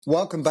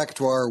Welcome back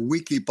to our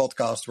weekly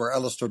podcast where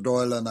Alistair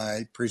Doyle and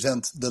I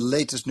present the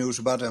latest news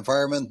about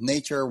environment,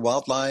 nature,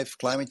 wildlife,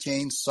 climate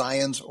change,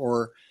 science,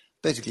 or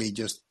basically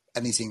just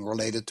anything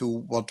related to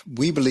what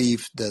we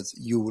believe that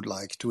you would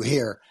like to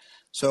hear.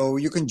 So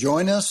you can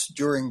join us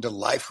during the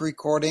live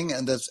recording,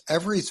 and that's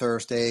every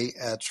Thursday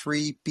at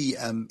 3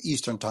 p.m.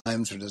 Eastern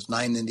Time. So that's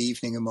 9 in the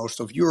evening in most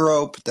of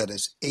Europe. That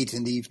is 8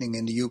 in the evening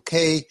in the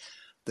UK.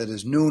 That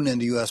is noon in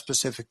the US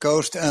Pacific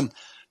Coast. And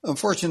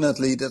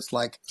unfortunately, that's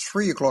like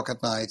 3 o'clock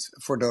at night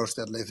for those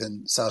that live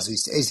in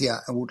Southeast Asia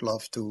and would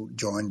love to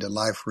join the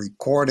live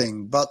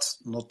recording. But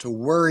not to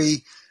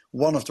worry,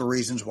 one of the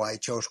reasons why I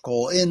chose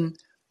Call In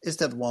is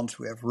that once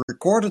we have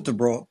recorded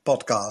the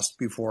podcast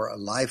before a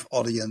live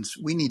audience,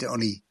 we need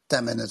only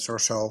 10 minutes or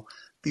so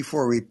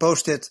before we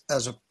post it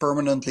as a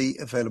permanently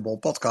available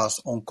podcast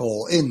on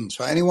Call In.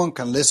 So anyone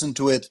can listen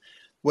to it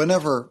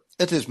whenever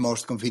it is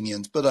most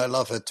convenient, but I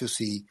love it to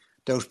see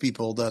those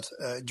people that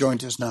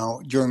joined us now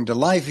during the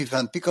live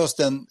event, because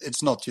then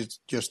it's not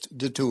just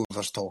the two of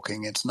us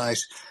talking. It's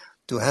nice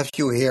to have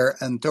you here.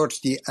 And towards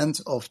the end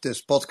of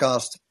this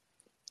podcast,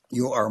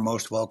 you are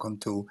most welcome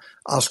to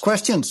ask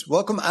questions.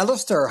 Welcome,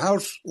 Alistair.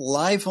 How's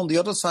life on the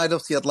other side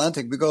of the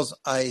Atlantic? Because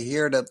I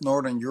hear that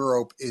Northern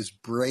Europe is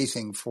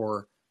bracing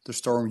for the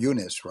storm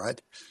Eunice,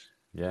 right?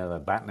 Yeah, they're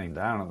battening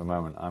down at the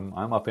moment.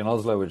 I'm up in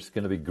Oslo, which is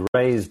going to be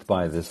grazed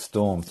by this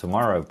storm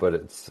tomorrow, but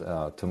it's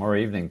tomorrow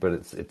evening. But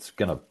it's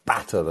going to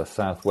batter the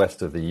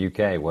southwest of the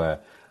UK,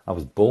 where I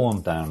was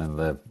born, down in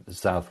the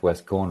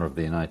southwest corner of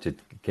the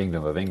United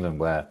Kingdom of England,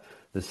 where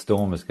this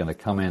storm is going to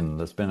come in.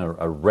 There's been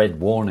a red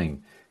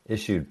warning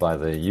issued by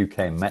the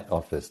UK Met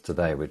Office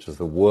today, which is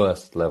the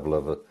worst level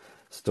of a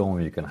storm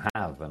you can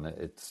have, and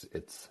it's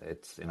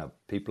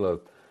people are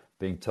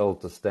being told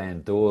to stay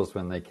indoors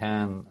when they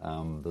can.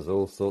 There's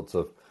all sorts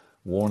of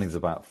warnings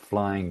about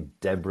flying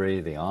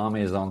debris. The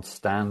army is on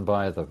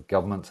standby. The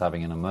government's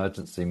having an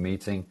emergency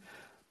meeting.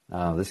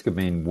 This could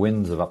mean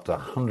winds of up to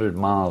 100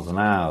 miles an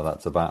hour.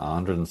 That's about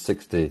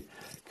 160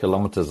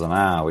 kilometers an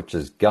hour, which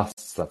is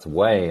gusts. That's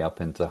way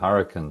up into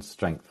hurricane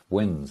strength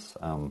winds.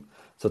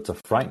 So it's a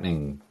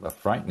frightening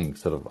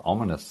sort of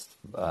ominous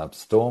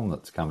storm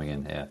that's coming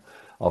in here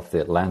off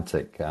the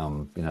Atlantic.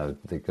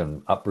 They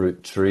can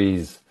uproot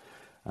trees.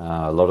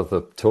 A lot of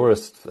the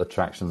tourist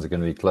attractions are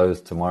going to be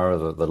closed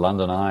tomorrow. The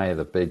London Eye,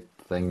 the big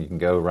thing you can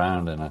go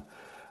around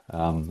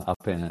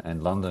up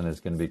in London,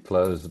 is going to be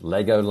closed.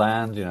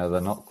 Legoland,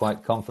 they're not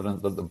quite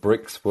confident that the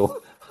bricks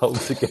will hold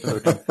together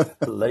in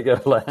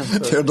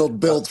Legoland. They're not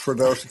built for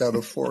those kind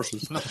of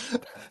forces.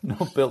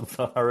 not built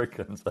for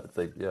hurricanes, I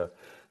think, yeah.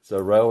 So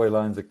railway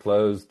lines are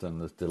closed, and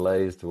there's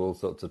delays to all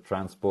sorts of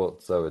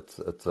transport. So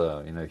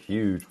it's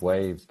huge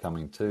waves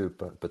coming too,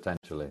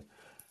 potentially.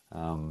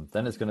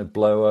 Then it's going to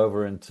blow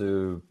over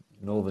into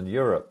Northern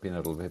Europe.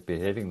 It'll be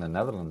hitting the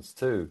Netherlands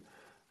too.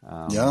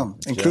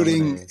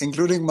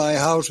 Including my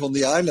house on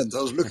the island.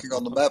 I was looking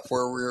on the map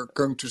where we're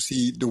going to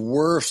see the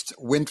worst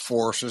wind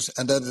forces,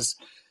 and that is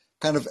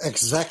kind of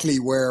exactly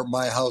where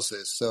my house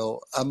is.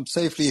 So I'm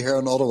safely here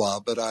in Ottawa,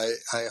 but I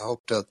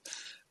hope that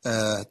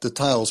the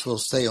tiles will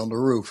stay on the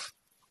roof.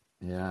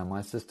 Yeah,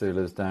 my sister who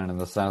lives down in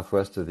the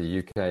southwest of the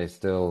UK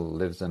still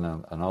lives in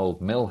an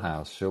old mill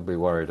house. She'll be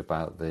worried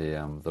about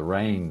the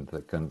rain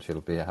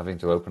she'll be having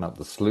to open up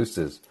the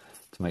sluices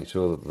to make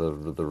sure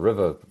that the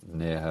river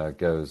near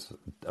her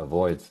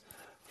avoids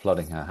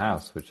flooding her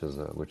house, which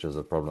is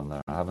a problem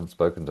there. I haven't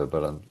spoken to her,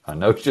 but I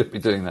know she'll be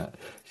doing that.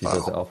 She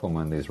does it often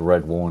when these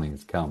red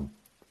warnings come.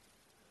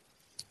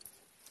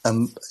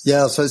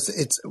 So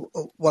it's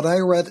what I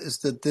read is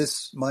that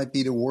this might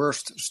be the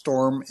worst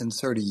storm in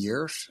 30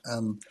 years.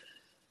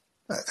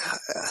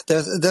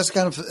 There's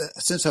kind of,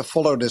 since I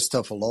follow this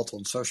stuff a lot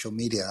on social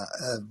media,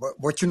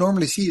 what you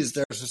normally see is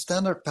there's a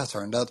standard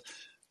pattern that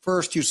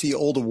first you see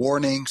all the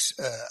warnings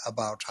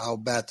about how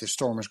bad this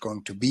storm is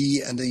going to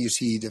be, and then you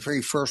see the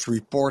very first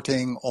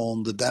reporting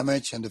on the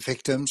damage and the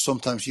victims.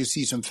 Sometimes you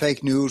see some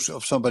fake news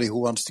of somebody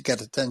who wants to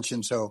get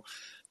attention, so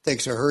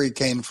takes a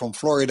hurricane from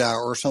Florida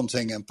or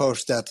something and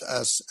posts that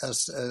as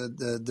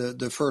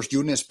the first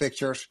Eunice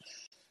pictures.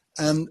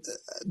 And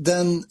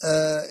then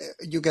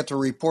you get the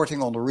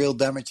reporting on the real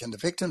damage and the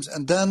victims.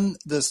 And then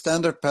the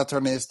standard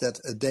pattern is that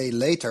a day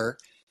later,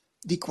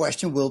 the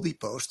question will be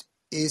posed,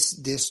 is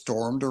this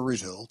storm the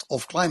result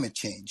of climate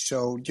change?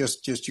 So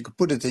just you could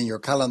put it in your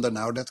calendar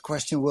now, that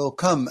question will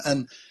come.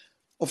 And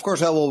of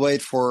course, I will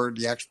wait for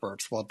the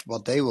experts,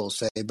 what they will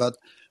say. But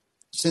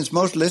since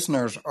most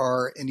listeners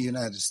are in the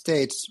United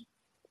States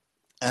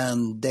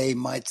and they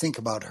might think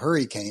about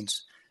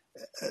hurricanes,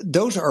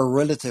 those are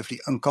relatively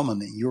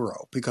uncommon in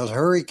Europe because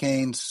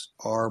hurricanes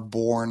are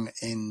born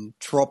in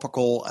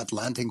tropical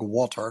Atlantic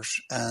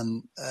waters,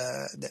 and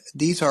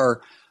these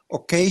are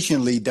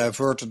occasionally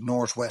diverted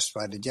northwest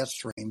by the jet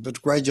stream,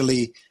 but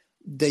gradually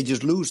they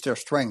just lose their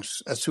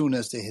strength as soon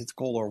as they hit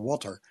colder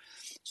water.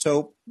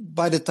 So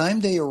by the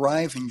time they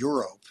arrive in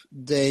Europe,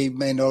 they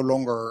may no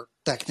longer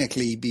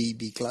technically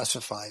be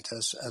classified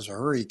as a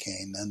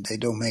hurricane, and they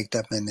don't make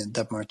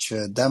that much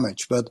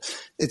damage, but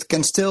it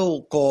can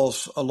still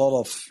cause a lot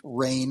of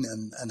rain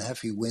and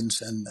heavy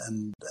winds,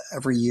 and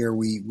every year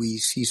we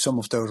see some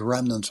of those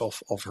remnants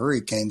of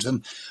hurricanes.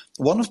 And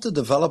one of the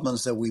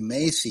developments that we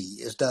may see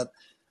is that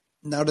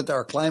now that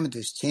our climate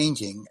is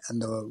changing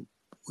and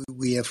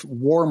we have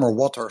warmer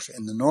waters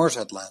in the North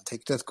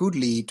Atlantic, that could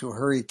lead to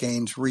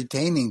hurricanes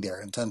retaining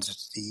their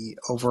intensity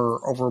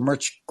over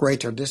much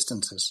greater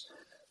distances.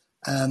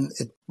 And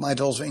it might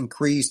also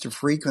increase the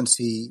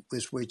frequency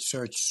with which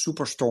such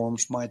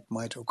superstorms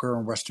might occur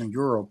in Western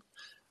Europe.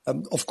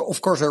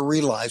 Of course, I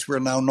realize we're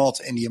now not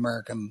in the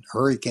American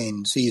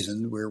hurricane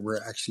season.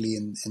 We're actually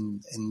in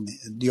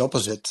the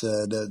opposite,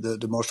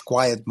 the most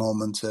quiet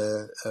moment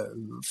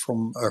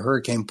from a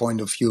hurricane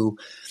point of view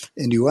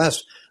in the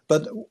U.S.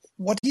 But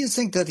what do you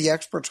think that the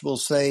experts will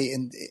say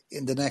in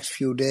the next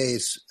few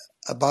days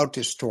about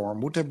this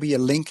storm? Would there be a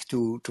link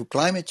to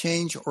climate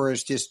change, or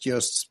is this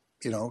just,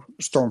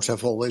 storms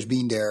have always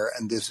been there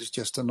and this is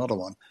just another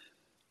one?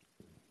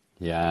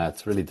 Yeah,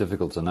 it's really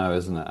difficult to know,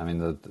 isn't it? I mean,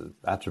 the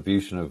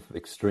attribution of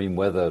extreme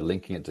weather,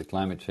 linking it to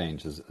climate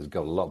change has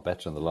got a lot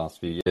better in the last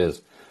few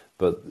years,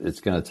 but it's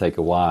going to take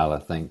a while, I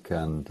think.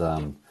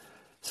 And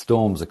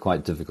storms are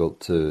quite difficult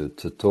to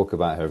talk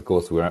about here. Of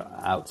course, we're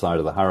outside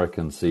of the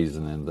hurricane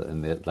season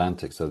in the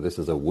Atlantic, so this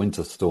is a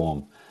winter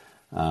storm.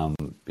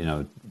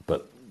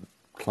 But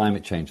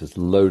climate change has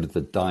loaded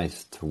the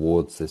dice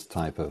towards this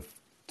type of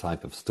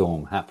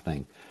storm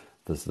happening.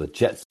 The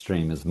jet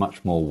stream is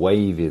much more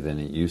wavy than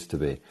it used to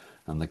be,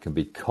 and there can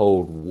be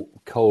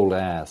cold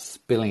air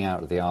spilling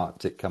out of the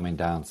Arctic, coming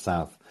down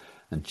south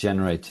and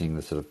generating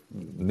the sort of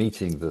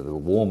meeting the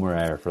warmer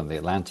air from the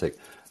Atlantic,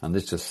 and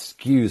this just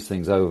skews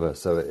things over.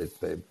 So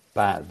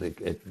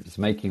it's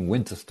making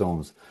winter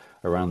storms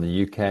around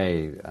the UK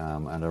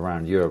and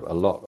around Europe a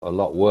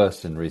lot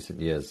worse in recent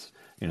years.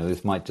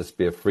 This might just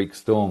be a freak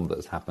storm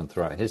that's happened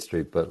throughout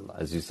history, but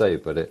as you say,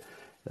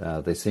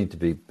 they seem to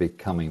be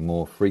becoming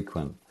more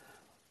frequent.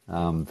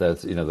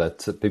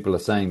 People are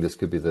saying this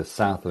could be the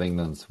south of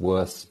England's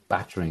worst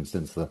battering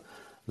since the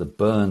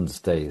Burns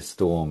Day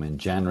storm in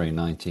January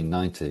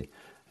 1990,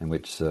 in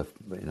which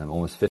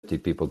almost 50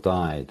 people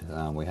died.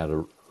 We had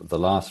the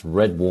last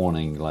red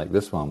warning like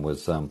this one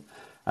was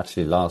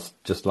actually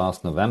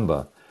last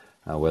November,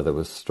 where there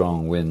was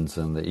strong winds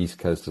on the east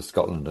coast of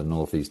Scotland and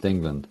northeast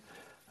England.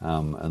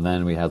 And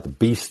then we had the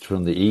beast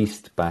from the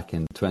east back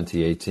in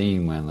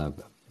 2018, when a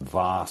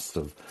vast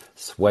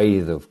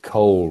swathe of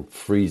cold,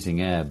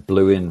 freezing air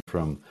blew in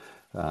from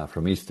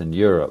Eastern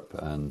Europe,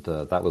 and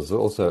that was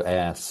also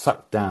air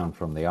sucked down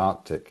from the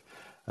Arctic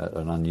at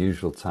an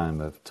unusual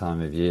time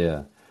of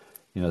year.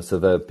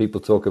 So people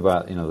talk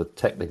about,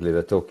 technically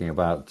they're talking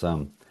about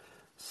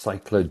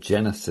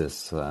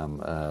cyclogenesis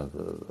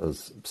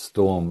as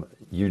storm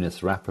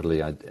Eunice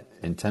rapidly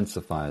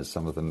intensifies.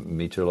 Some of the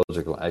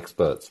meteorological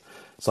experts,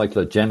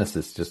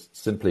 cyclogenesis just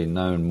simply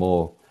known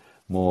more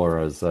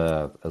as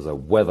a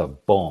weather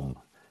bomb.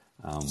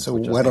 So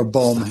weather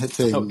bomb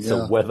hitting. It's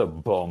a weather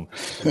bomb.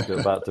 It's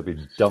about to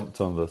be dumped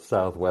on the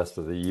southwest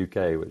of the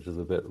UK, which is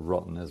a bit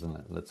rotten, isn't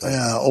it?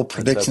 All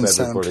predictions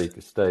everybody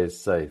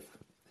stays safe.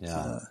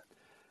 Yeah.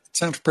 It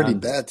sounds pretty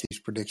bad, these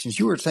predictions.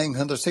 You were saying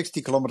 160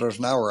 kilometers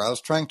an hour. I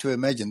was trying to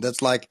imagine.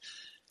 That's like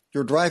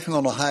you're driving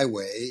on a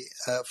highway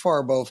far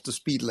above the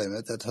speed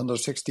limit at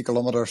 160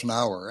 kilometers an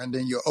hour, and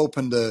then you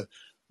open the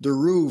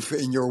roof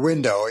in your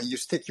window and you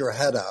stick your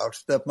head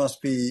out. That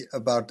must be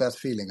about that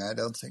feeling. I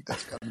don't think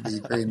that's going to be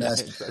very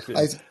nice. Exactly.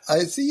 I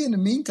see in the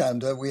meantime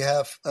that we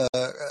have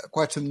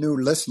quite some new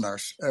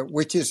listeners,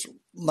 which is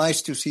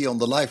nice to see on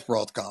the live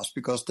broadcast,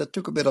 because that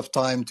took a bit of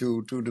time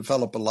to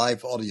develop a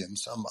live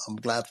audience. I'm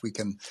glad we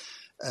can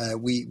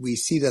we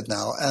see that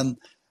now. And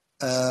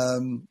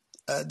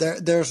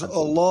there's a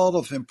lot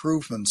of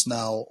improvements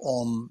now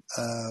on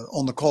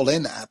the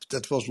call-in app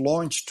that was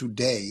launched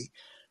today.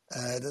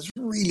 That's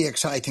really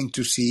exciting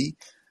to see.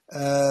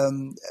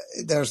 So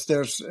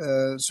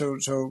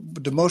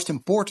the most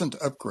important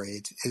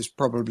upgrade is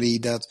probably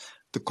that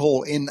the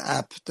call-in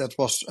app that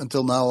was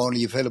until now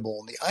only available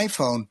on the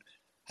iPhone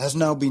has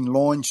now been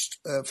launched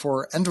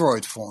for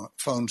Android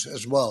phones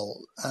as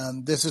well.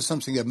 And this is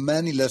something that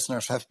many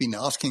listeners have been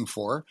asking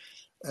for,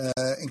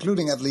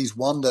 including at least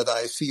one that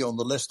I see on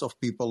the list of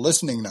people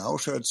listening now.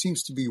 So it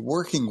seems to be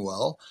working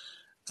well.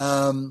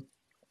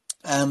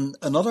 And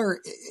another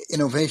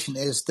innovation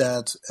is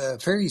that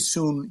very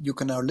soon you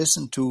can now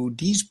listen to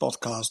these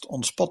podcasts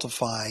on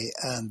Spotify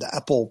and the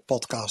Apple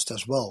podcast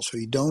as well. So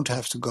you don't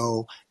have to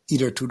go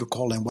either to the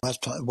Call-In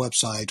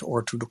website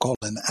or to the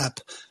Call-In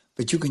app,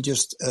 but you can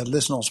just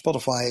listen on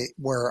Spotify,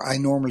 where I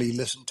normally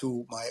listen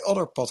to my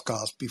other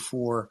podcast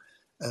before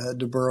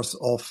the birth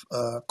of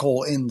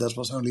Call-In. That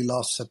was only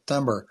last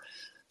September.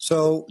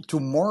 So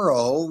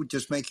tomorrow,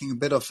 just making a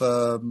bit of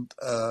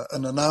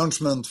an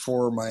announcement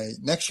for my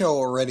next show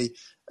already,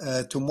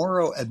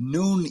 tomorrow at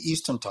noon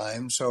Eastern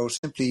time, so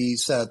simply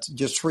said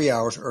just 3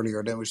 hours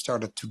earlier than we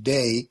started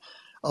today,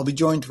 I'll be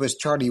joined with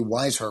Charlie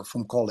Weiser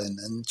from Colin,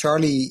 and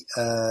Charlie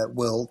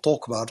will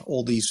talk about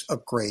all these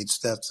upgrades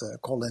that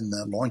Colin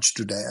launched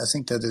today. I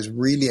think that is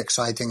really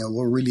exciting and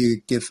will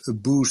really give a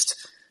boost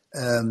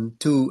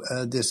to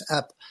this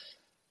app.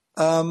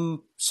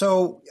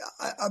 So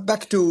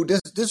back to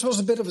this. This was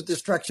a bit of a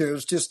distraction. It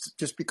was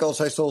just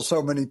because I saw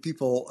so many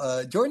people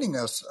joining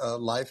us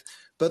live.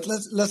 But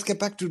let's get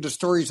back to the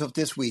stories of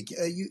this week.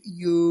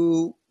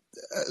 You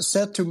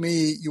said to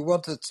me you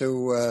wanted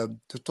to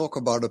talk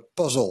about a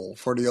puzzle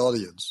for the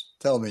audience.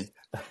 Tell me.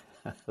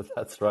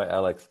 That's right,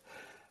 Alex.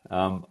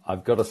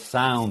 I've got a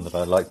sound that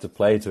I'd like to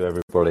play to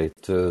everybody,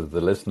 to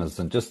the listeners,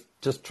 and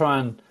just try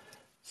and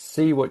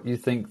see what you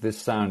think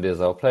this sound is.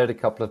 I'll play it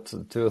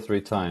two or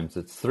three times.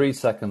 It's 3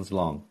 seconds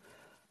long.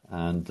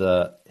 And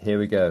here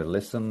we go.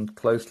 Listen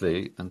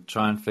closely and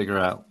try and figure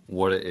out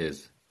what it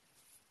is.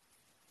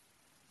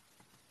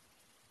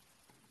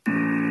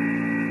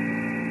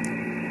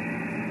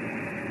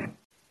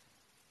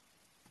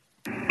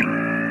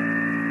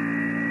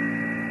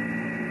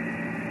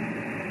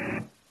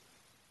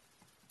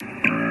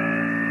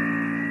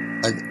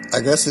 I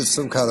guess it's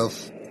some kind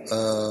of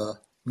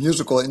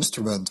musical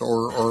instrument,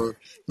 or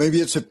maybe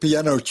it's a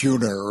piano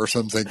tuner or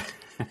something.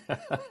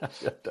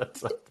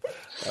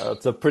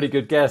 That's a pretty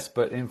good guess,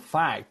 but in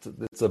fact,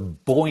 it's a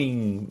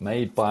boing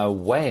made by a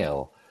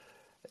whale.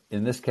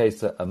 In this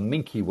case, a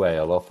minke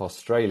whale off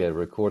Australia,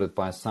 recorded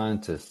by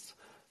scientists.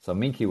 So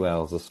minke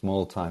whale is a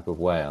small type of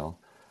whale,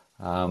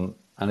 and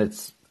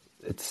it's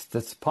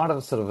part of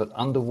a sort of an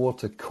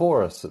underwater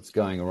chorus that's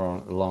going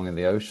along in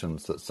the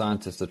oceans that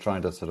scientists are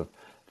trying to sort of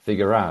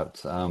figure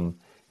out.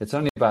 It's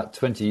only about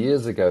 20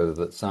 years ago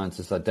that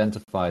scientists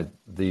identified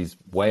these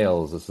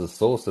whales as the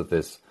source of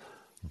this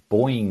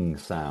boing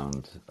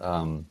sound,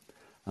 and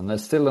they're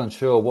still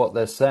unsure what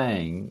they're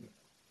saying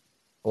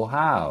or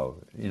how.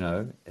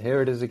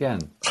 Here it is again.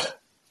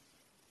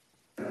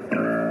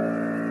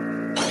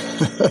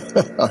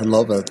 I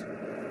love it.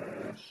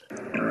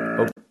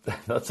 Oh,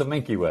 that's a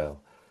minke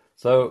whale.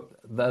 So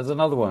there's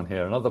another one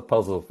here, another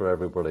puzzle for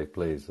everybody,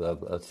 please.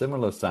 A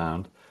similar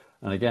sound,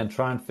 and again,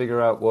 try and figure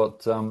out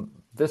what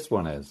this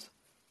one is.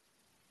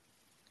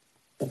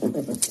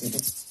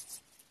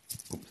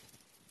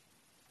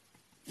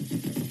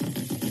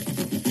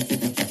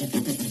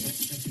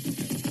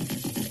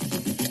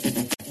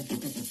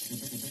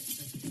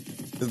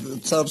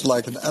 It sounds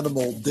like an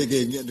animal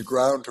digging in the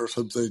ground or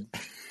something.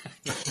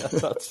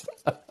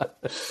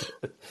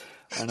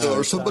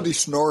 Or somebody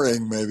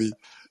snoring, maybe.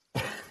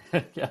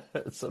 Yeah,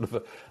 it's sort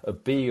of a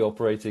bee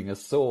operating a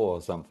saw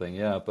or something.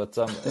 Yeah, but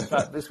in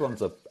fact, this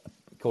one's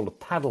called a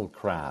paddle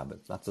crab.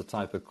 That's a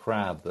type of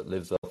crab that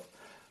lives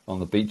on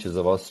the beaches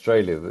of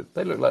Australia.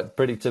 They look like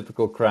pretty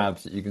typical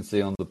crabs that you can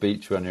see on the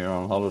beach when you're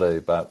on holiday,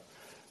 about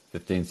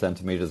 15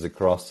 centimeters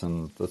across,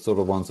 and the sort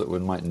of ones that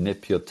might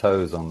nip your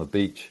toes on the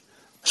beach.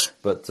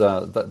 But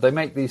they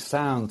make these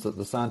sounds that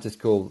the scientists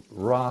call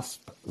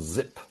rasp,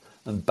 zip,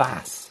 and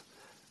bass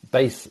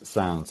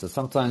sounds. So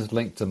sometimes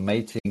linked to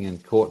mating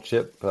and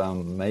courtship.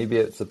 Maybe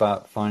it's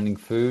about finding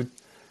food.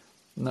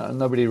 No,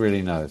 nobody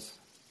really knows.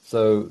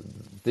 So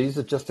these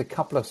are just a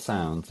couple of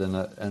sounds in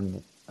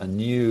a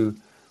new,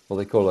 what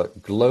they call a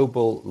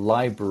global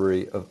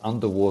library of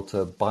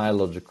underwater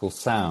biological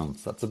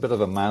sounds. That's a bit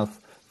of a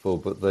mouthful,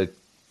 but they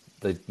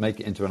make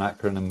it into an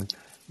acronym,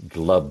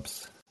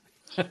 GLUBS.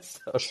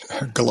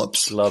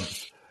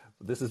 GLUBS.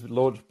 This is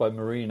launched by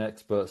marine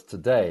experts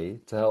today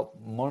to help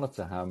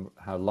monitor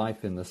how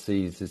life in the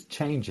seas is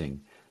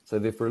changing. So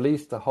they've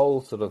released a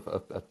whole sort of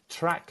a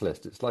track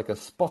list. It's like a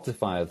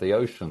Spotify of the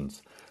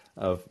oceans,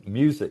 of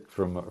music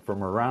from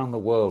around the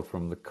world,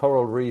 from the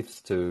coral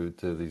reefs to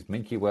these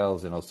minke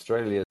whales in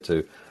Australia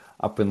to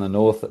up in the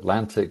North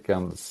Atlantic.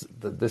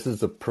 This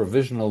is a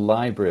provisional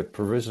library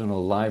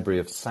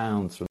of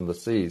sounds from the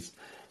seas.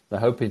 They're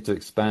hoping to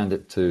expand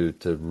it to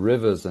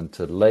rivers and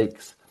to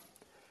lakes.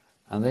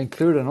 And they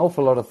include an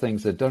awful lot of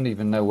things that don't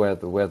even know where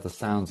the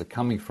sounds are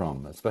coming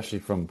from, especially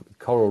from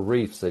coral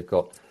reefs. They've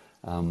got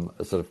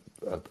a sort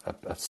of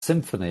a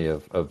symphony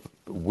of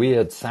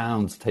weird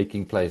sounds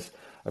taking place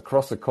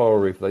across a coral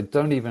reef. They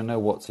don't even know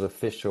what sort of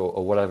fish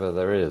or whatever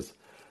there is.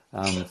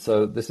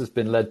 So this has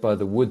been led by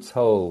the Woods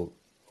Hole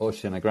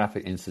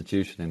Oceanographic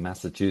Institution in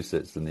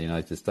Massachusetts in the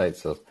United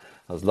States. So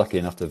I was lucky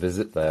enough to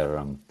visit there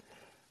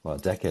a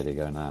decade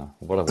ago now.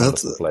 What a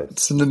wonderful place.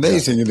 It's an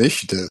amazing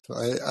initiative.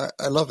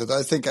 I love it.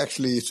 I think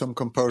actually some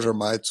composer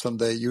might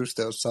someday use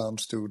those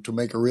sounds to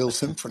make a real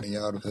symphony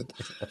out of it.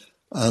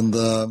 And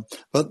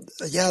but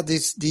yeah,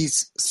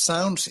 these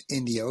sounds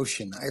in the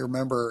ocean. I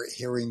remember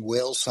hearing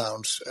whale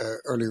sounds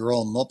earlier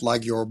on, not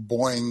like your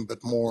boing,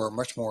 but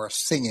much more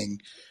singing.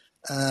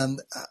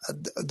 And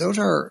those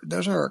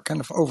are kind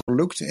of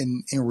overlooked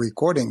in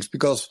recordings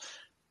because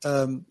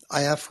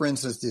I have, for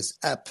instance, this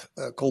app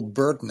called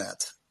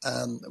BirdNet.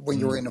 And when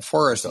you're in a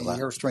forest and you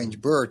hear a strange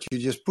bird, you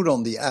just put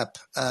on the app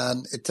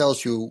and it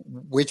tells you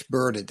which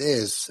bird it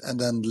is and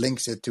then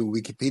links it to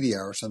Wikipedia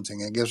or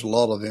something and gives a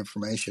lot of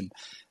information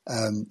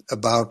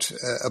about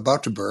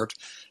the bird.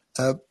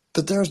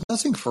 But there's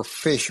nothing for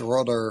fish or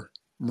other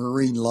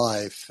marine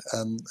life.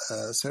 And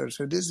so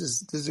this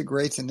is a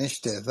great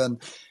initiative. And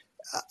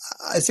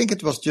I think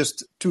it was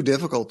just too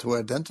difficult to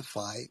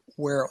identify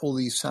where all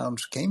these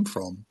sounds came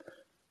from.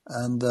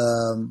 And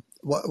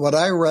what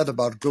I read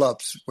about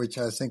GLUBS, which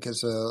I think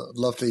is a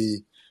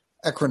lovely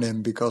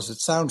acronym because it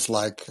sounds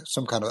like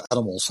some kind of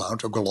animal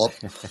sound, a glub.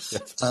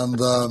 Yes. And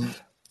there's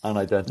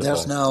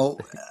Unidentified. now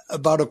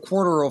about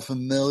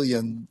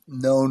 250,000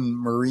 known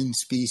marine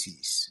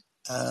species.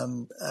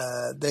 And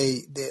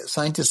the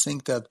scientists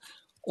think that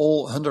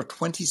all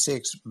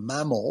 126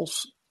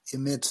 mammals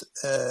emit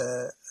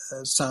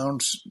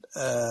sounds,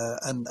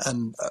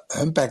 and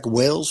humpback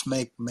whales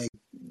make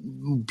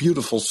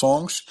beautiful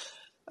songs.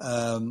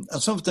 And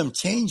some of them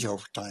change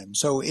over time.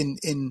 So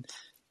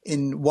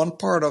in one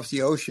part of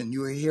the ocean,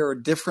 you hear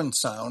a different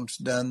sound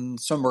than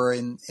somewhere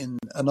in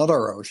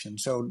another ocean.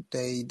 So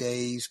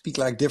they speak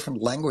like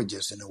different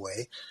languages in a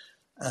way,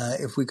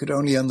 if we could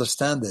only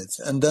understand it.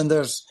 And then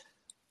there's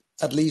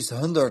at least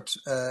 100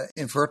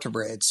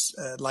 invertebrates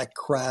like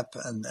crab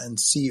and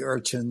sea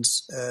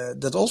urchins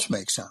that also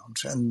make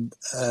sounds.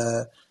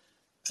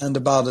 And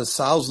about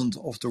 1,000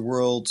 of the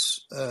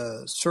world's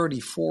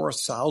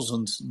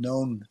 34,000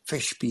 known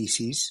fish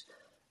species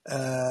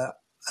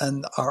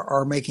and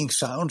are making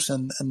sounds,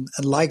 and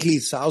likely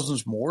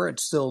thousands more.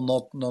 It's still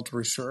not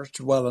researched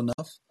well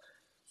enough.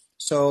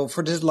 So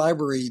for this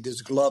library,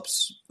 this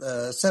GLUBS,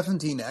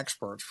 17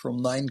 experts from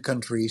 9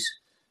 countries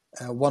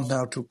want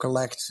now to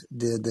collect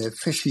the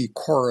fishy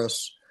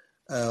chorus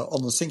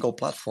on a single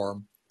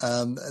platform.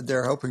 And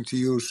they're hoping to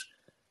use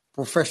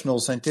professional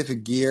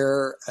scientific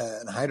gear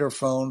and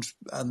hydrophones,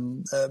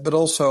 but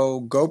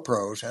also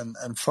GoPros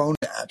and phone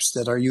apps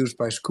that are used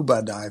by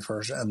scuba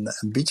divers and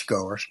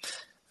beachgoers.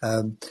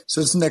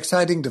 So it's an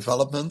exciting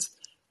development.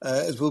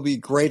 It will be a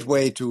great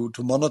way to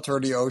monitor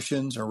the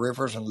oceans and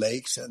rivers and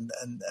lakes, and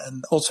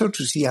also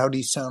to see how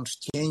these sounds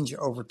change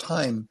over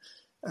time,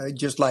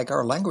 just like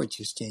our language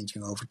is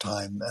changing over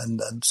time.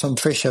 And some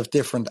fish have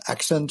different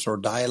accents or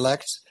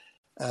dialects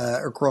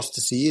across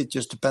the sea. It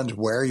just depends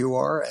where you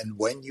are and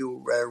when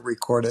you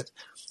record it.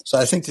 So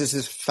I think this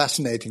is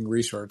fascinating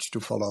research to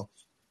follow.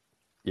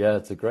 Yeah,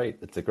 it's a great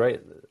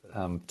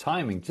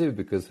timing too,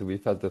 because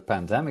we've had the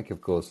pandemic,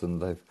 of course,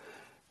 and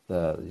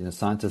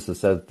scientists have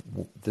said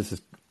this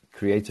has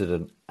created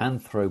an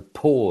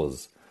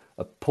anthropause,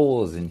 a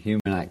pause in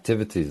human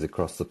activities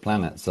across the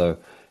planet. So,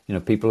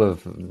 people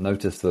have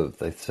noticed that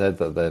they've said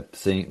that they're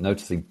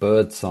noticing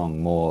bird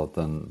song more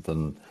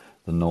than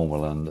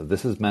normal, and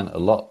this has meant a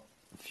lot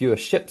fewer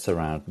ships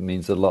around.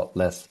 Means a lot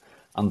less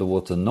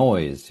underwater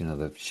noise.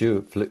 The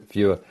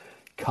fewer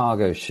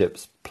cargo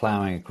ships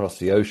ploughing across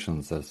the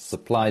oceans. There's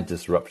supply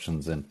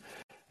disruptions in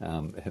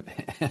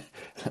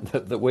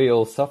that we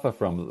all suffer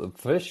from. The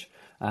fish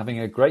are having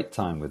a great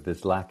time with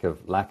this lack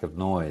of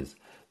noise.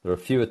 There are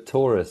fewer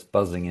tourists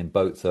buzzing in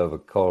boats over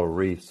coral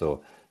reefs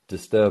or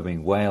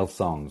disturbing whale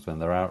songs when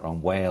they're out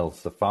on whale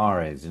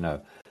safaris.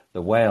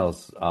 The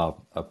whales are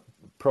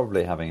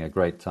probably having a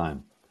great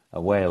time,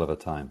 a whale of a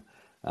time.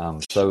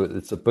 So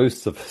it's a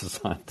boost for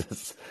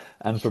scientists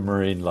and for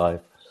marine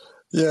life.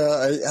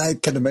 Yeah, I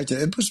can imagine.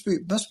 It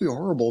must be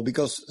horrible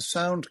because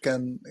sound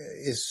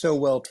is so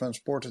well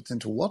transported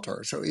into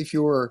water. So if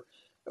you're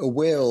a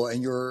whale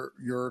and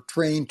you're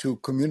trained to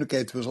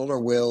communicate with other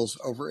whales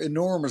over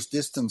enormous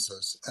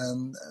distances,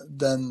 and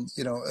then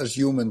as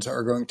humans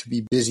are going to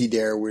be busy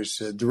there with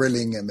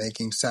drilling and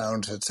making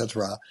sounds,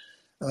 etc.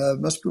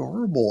 It must be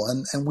horrible,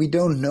 and we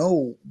don't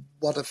know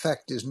what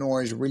effect this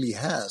noise really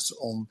has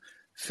on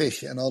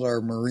fish and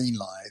other marine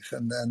life,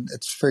 and then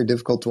it's very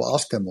difficult to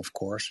ask them, of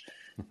course.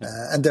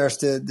 And there's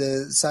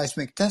the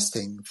seismic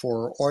testing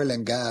for oil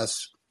and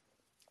gas.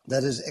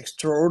 That is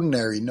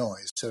extraordinary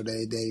noise. So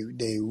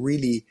they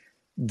really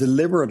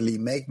deliberately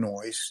make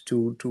noise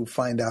to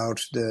find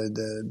out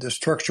the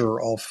structure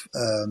of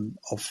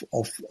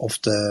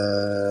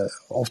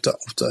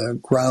the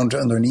ground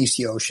underneath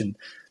the ocean,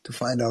 to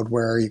find out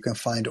where you can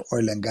find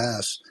oil and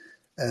gas.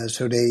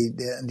 So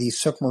these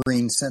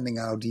submarines sending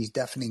out these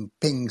deafening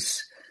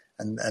pings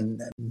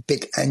and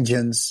big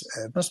engines,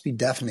 it must be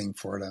deafening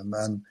for them.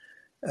 And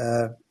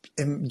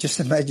just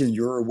imagine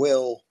you're a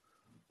whale,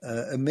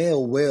 a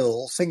male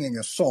whale singing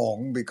a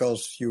song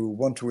because you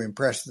want to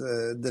impress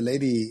the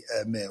lady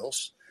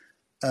males.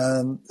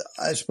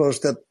 I suppose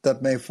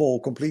that may fall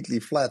completely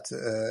flat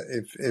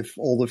if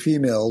all the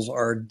females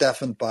are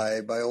deafened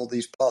by all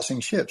these passing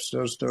ships.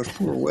 Those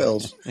poor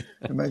whales.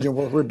 Imagine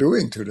what we're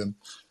doing to them.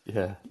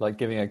 Yeah, like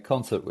giving a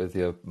concert with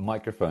your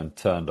microphone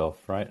turned off,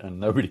 right, and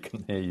nobody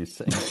can hear you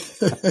sing.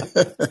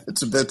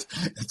 It's a bit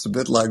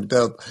like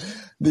that.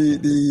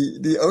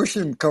 The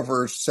ocean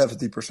covers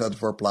 70%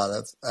 of our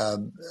planet.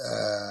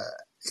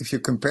 If you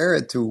compare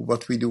it to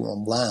what we do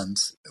on land,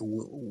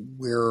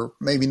 we're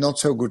maybe not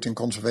so good in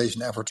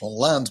conservation efforts on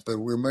land, but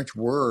we're much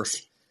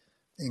worse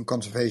in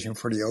conservation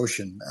for the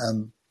ocean.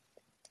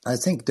 I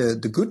think the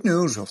good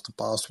news of the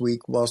past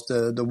week was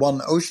the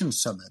One Ocean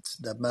Summit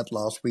that met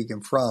last week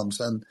in France,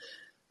 and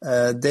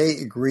they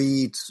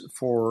agreed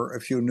for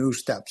a few new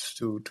steps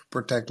to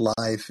protect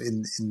life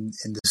in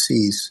the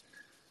seas.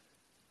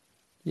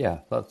 Yeah,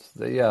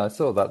 I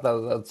saw that.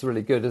 That's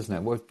really good,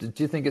 isn't it?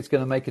 Do you think it's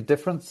going to make a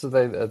difference?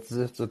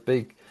 It's a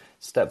big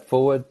step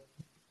forward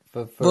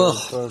Well,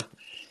 for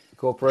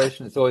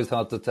cooperation. It's always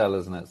hard to tell,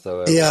 isn't it?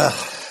 So yeah,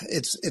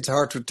 it's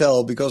hard to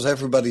tell because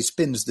everybody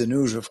spins the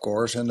news, of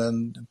course, and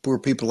then poor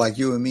people like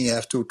you and me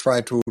have to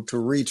try to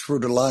read through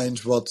the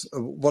lines what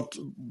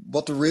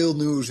the real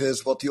news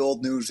is, what the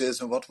old news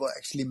is, and what will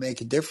actually make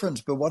a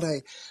difference. But what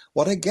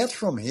I get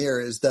from here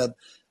is that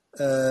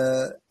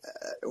uh,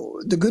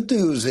 the good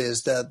news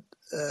is that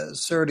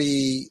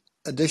 30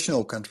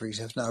 additional countries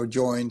have now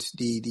joined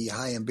the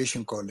High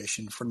Ambition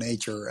Coalition for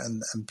Nature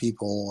and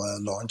People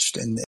launched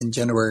in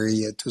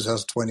January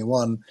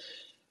 2021.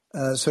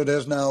 So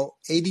there's now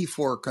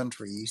 84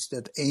 countries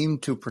that aim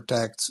to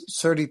protect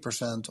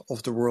 30%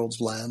 of the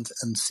world's land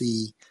and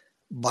sea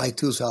by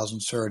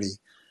 2030.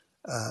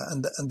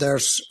 And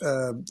there's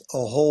a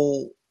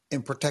whole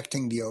in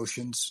protecting the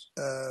oceans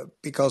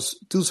because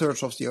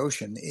two-thirds of the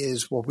ocean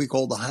is what we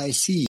call the high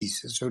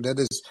seas. So that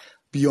is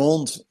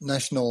beyond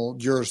national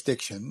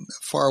jurisdiction,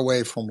 far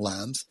away from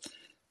land.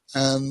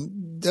 And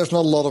there's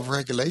not a lot of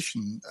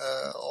regulation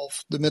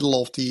of the middle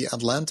of the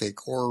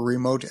Atlantic or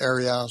remote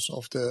areas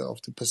of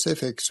the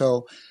Pacific.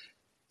 So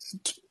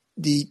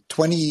the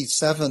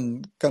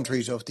 27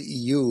 countries of the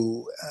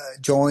EU,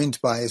 joined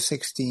by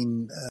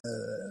 16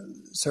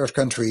 third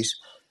countries,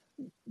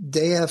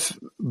 they have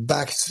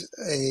backed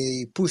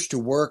a push to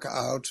work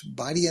out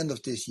by the end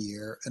of this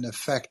year an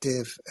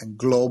effective and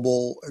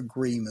global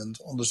agreement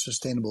on the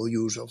sustainable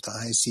use of the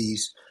high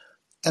seas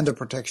and the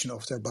protection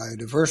of their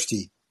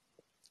biodiversity.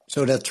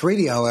 So that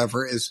treaty,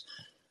 however,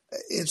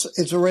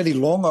 it's already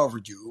long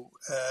overdue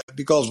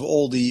because of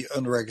all the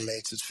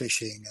unregulated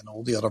fishing and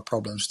all the other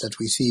problems that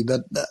we see.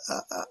 But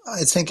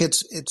I think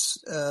it's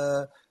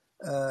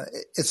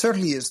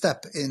certainly a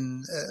step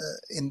in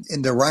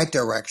the right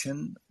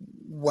direction.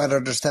 Whether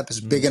the step is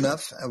big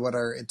enough and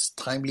whether it's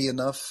timely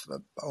enough,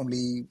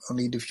 only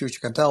the future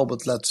can tell.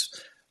 But let's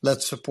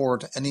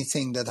support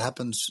anything that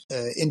happens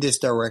in this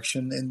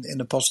direction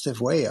in a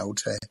positive way, I would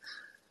say.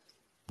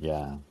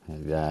 yeah,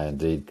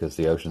 indeed, because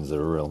the oceans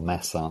are a real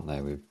mess, aren't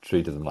they? We've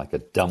treated them like a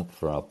dump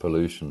for our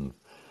pollution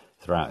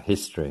throughout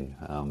history,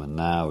 and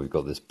now we've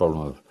got this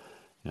problem of,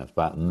 it's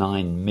about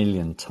 9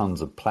 million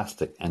tons of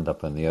plastic end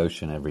up in the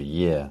ocean every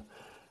year.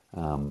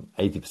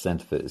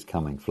 80% of it is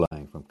flowing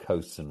from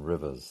coasts and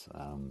rivers,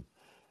 and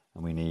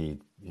we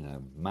need,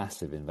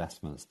 massive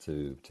investments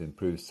to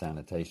improve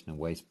sanitation and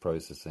waste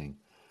processing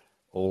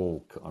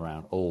all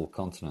around all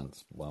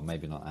continents. Well,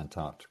 maybe not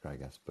Antarctica, I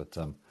guess, but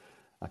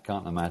I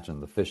can't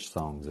imagine the fish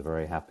songs are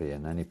very happy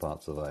in any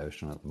parts of the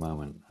ocean at the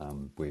moment.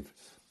 We've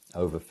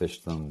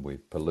overfished them,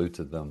 we've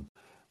polluted them,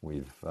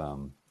 we've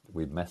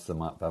messed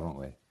them up, haven't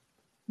we?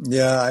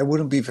 Yeah, I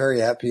wouldn't be very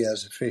happy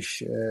as a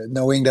fish,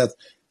 knowing that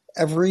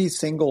every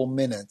single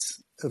minute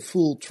a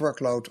full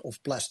truckload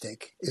of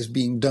plastic is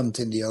being dumped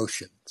in the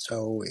ocean.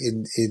 So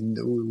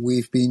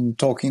we've been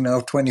talking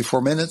now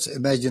 24 minutes.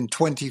 Imagine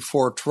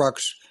 24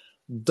 trucks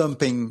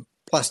dumping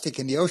plastic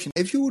in the ocean.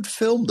 If you would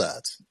film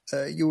that,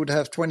 you would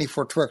have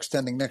 24 trucks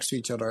standing next to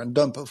each other and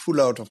dump a full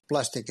load of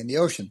plastic in the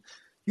ocean.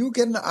 You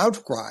get an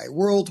outcry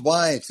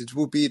worldwide. It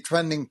would be a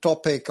trending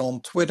topic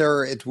on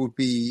Twitter. It would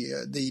be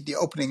the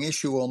opening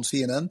issue on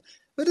CNN.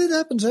 But it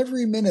happens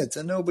every minute,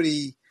 and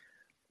nobody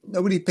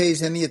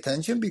pays any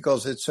attention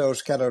because it's so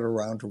scattered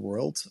around the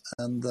world.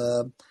 And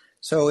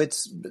so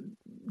it's,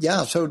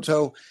 yeah,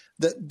 so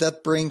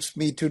that brings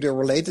me to the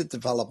related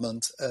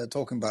development,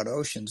 talking about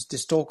oceans,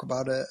 this talk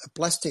about a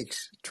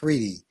plastics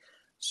treaty.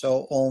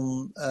 So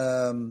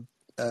on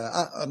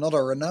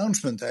another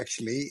announcement,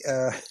 actually,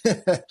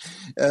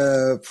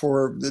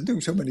 for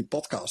doing so many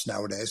podcasts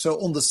nowadays. So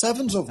on the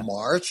 7th of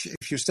March,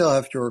 if you still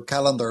have your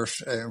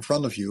calendars in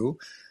front of you,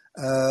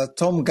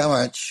 Tom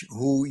Gamage,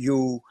 who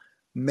you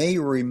may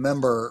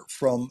remember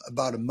from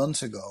about a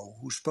month ago,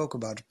 who spoke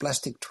about the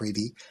plastic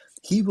treaty,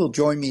 he will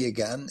join me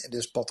again in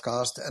this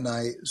podcast. And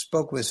I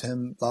spoke with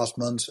him last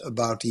month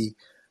about the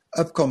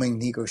upcoming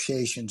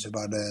negotiations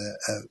about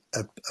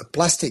a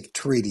plastic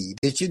treaty.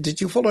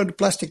 Did you follow the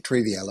plastic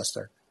treaty,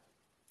 Alistair?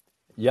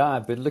 Yeah,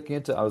 I've been looking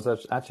into it. I was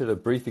actually at a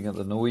briefing at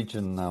the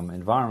Norwegian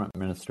Environment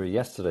Ministry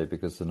yesterday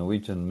because the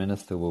Norwegian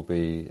minister will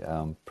be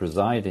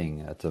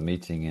presiding at a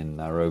meeting in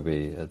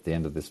Nairobi at the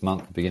end of this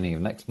month, beginning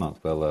of next month,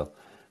 where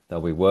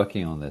they'll be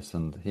working on this.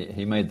 And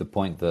he made the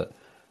point that,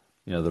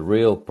 the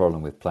real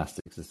problem with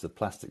plastics is the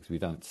plastics we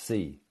don't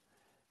see.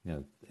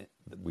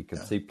 We can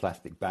see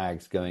plastic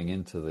bags going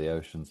into the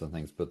oceans and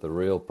things, but the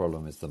real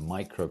problem is the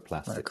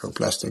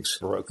microplastics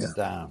broken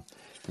down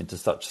into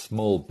such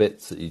small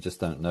bits that you just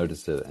don't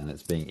notice it, and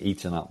it's being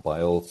eaten up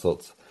by all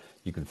sorts.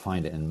 You can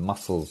find it in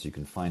mussels, you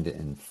can find it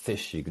in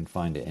fish, you can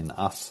find it in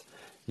us,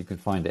 you can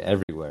find it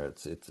everywhere.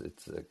 It's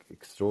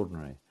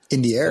extraordinary.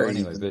 In the air, so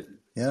anyway, even. But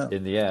Yeah.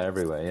 in the air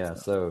everywhere. Yeah.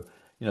 So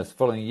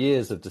following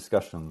years of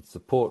discussion,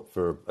 support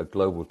for a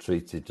global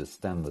treaty to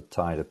stem the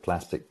tide of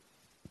plastic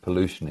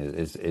pollution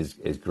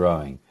is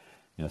growing.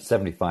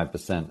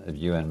 75% of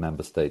UN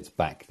member states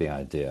back the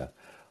idea.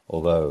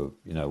 although,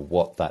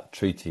 what that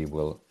treaty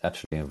will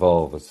actually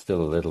involve is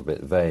still a little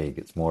bit vague.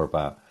 It's more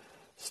about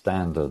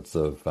standards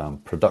of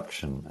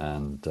production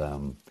and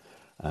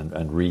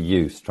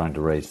reuse, trying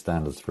to raise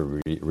standards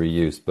for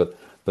reuse.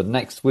 But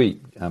next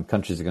week,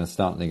 countries are going to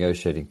start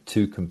negotiating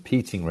two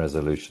competing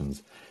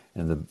resolutions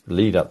in the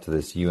lead up to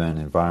this UN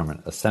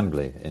Environment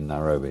Assembly in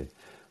Nairobi.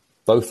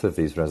 Both of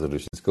these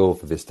resolutions call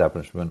for the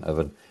establishment of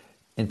an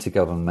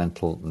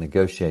intergovernmental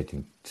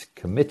negotiating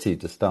committee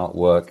to start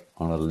work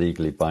on a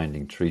legally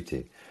binding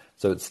treaty.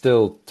 So it's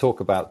still talk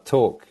about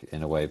talk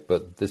in a way,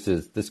 but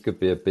this could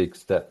be a big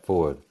step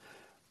forward.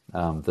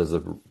 There's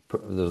a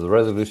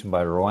resolution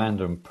by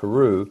Rwanda and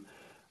Peru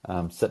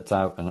sets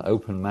out an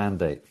open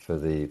mandate for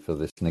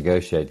this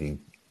negotiating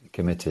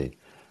committee.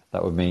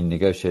 That would mean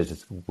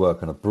negotiators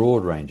work on a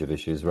broad range of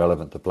issues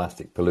relevant to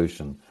plastic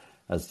pollution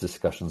as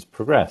discussions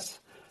progress.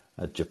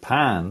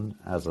 Japan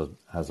has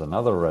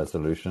another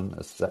resolution,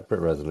 a separate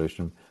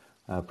resolution,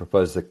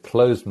 proposes a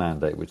closed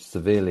mandate which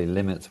severely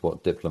limits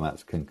what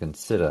diplomats can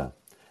consider.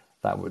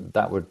 That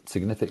would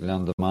significantly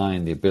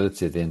undermine the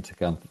ability of the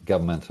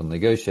Intergovernmental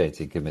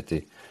Negotiating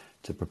Committee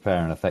to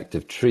prepare an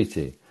effective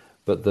treaty.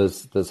 But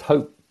there's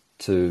hope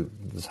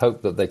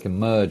that they can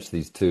merge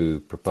these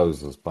two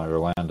proposals by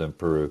Rwanda and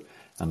Peru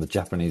and the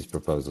Japanese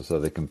proposal, so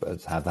they can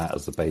have that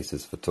as the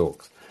basis for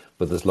talks.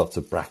 But there's lots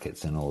of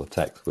brackets in all the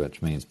text,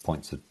 which means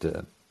points of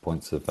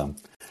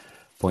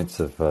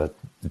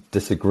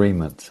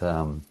disagreement.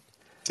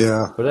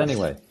 Yeah. But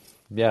anyway,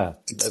 yeah,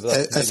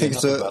 I think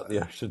it's about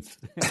the oceans.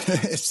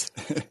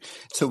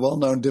 it's a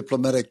well-known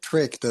diplomatic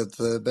trick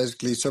that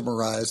basically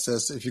summarized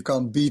as if you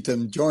can't beat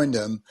them, join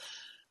them.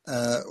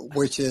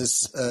 Which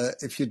is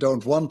if you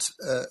don't want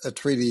a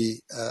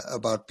treaty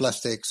about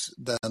plastics,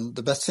 then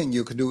the best thing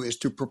you can do is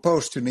to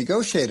propose to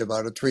negotiate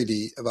about a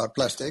treaty about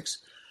plastics.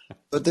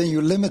 But then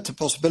you limit the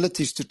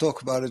possibilities to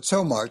talk about it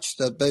so much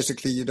that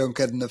basically you don't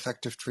get an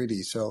effective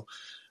treaty. So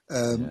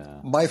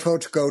my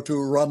votes go to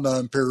Rwanda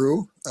and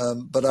Peru,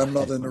 but I'm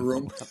not in the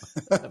room.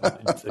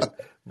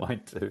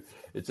 Mine too.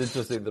 It's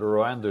interesting that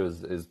Rwanda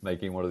is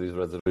making one of these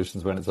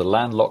resolutions when it's a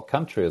landlocked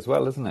country as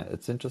well, isn't it?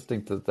 It's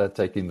interesting that they're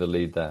taking the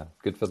lead there.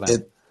 Good for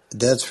them.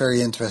 That's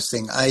very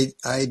interesting. I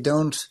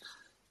don't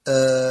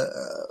know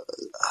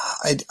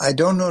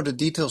the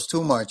details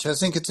too much. I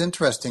think it's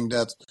interesting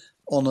that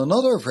on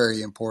another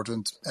very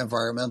important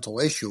environmental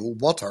issue,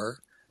 water,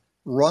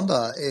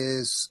 Rwanda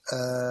is,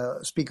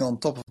 speaking on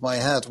top of my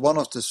head, one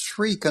of the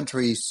 3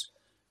 countries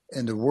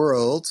in the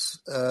world.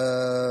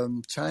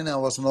 China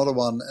was another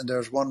one, and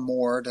there's one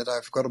more that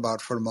I forgot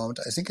about for the moment.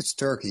 I think it's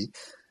Turkey,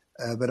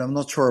 but I'm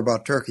not sure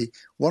about Turkey.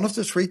 One of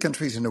the 3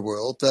 countries in the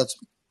world that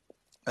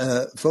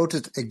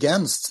voted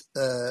against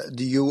the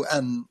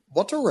UN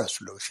water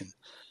resolution.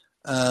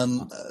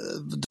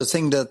 The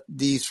thing that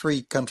these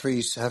 3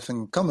 countries have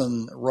in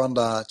common,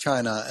 Rwanda,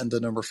 China, and the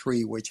number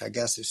 3, which I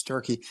guess is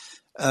Turkey,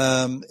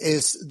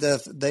 is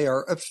that they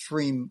are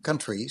upstream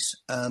countries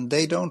and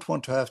they don't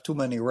want to have too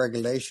many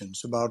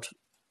regulations about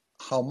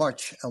how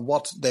much and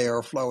what they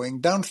are flowing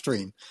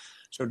downstream.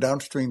 So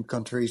downstream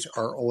countries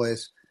are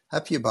always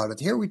happy about it.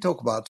 Here we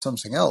talk about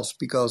something else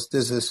because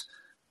this is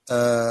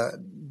the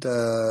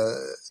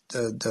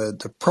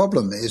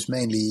problem is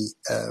mainly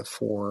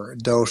for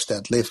those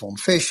that live on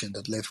fish and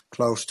that live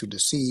close to the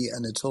sea,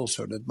 and it's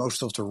also that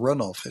most of the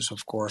runoff is,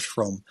 of course,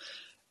 from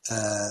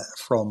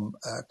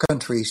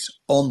countries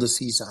on the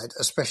seaside,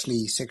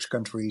 especially 6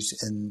 countries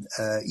in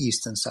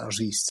East and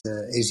Southeast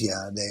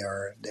Asia. They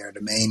are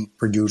the main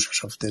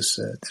producers of this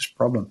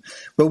problem.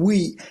 But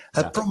we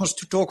had promised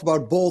to talk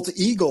about bald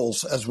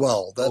eagles as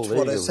well. That's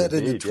what I said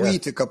in a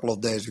tweet a couple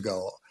of days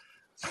ago.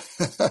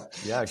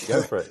 Yeah,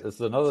 go for it. There's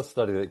another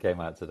study that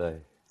came out today.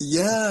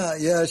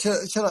 Yeah.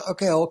 Shall I?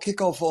 Okay, I'll kick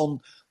off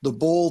on the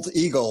bald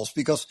eagles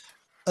because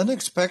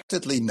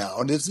unexpectedly now,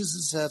 and this is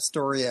a sad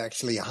story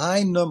actually,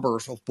 high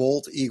numbers of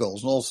bald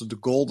eagles and also the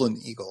golden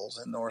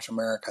eagles in North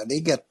America, they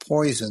get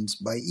poisoned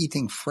by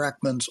eating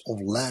fragments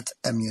of lead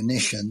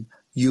ammunition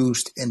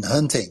used in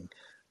hunting.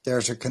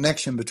 There's a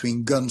connection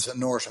between guns and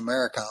North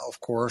America,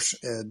 of course,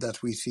 that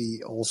we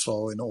see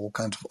also in all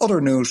kinds of other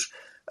news.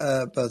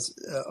 But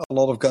a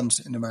lot of guns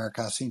in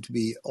America seem to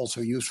be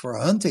also used for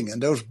hunting.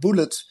 And those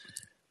bullets,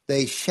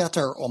 they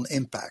shatter on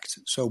impact.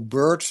 So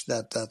birds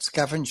that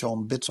scavenge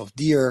on bits of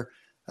deer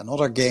and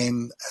other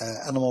game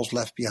animals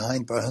left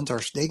behind by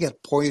hunters, they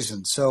get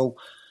poisoned. So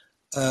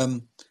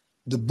the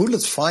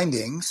bullet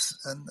findings,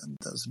 and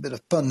there's a bit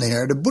of pun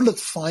here, the bullet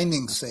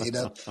findings say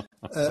that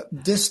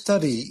this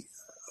study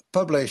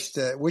published,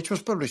 which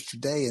was published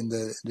today in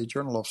the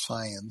Journal of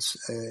Science,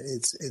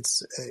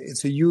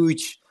 it's a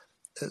huge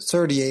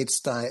 38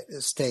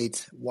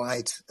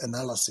 state-wide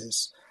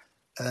analysis.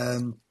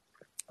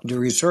 The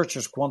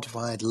researchers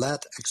quantified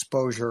lead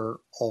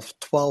exposure of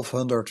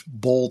 1,200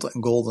 bald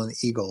and golden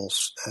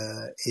eagles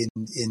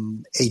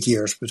in 8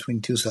 years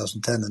between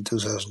 2010 and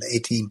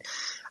 2018.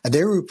 And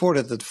they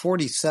reported that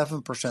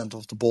 47%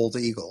 of the bald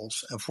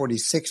eagles and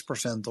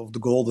 46% of the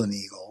golden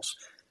eagles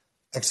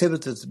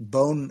exhibited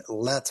bone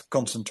lead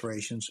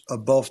concentrations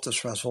above the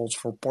thresholds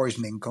for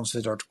poisoning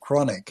considered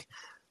chronic.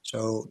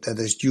 So that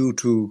is due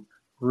to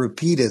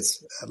repeated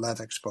lead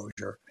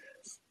exposure.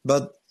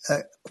 But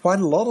quite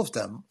a lot of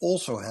them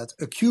also had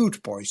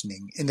acute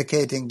poisoning,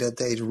 indicating that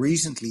they'd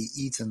recently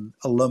eaten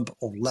a lump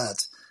of lead.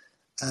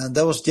 And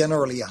that was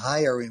generally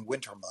higher in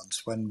winter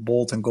months when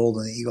bald and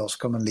golden eagles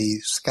commonly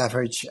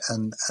scavenge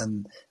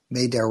and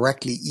may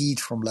directly eat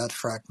from lead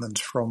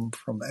fragments from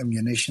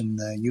ammunition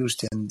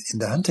used in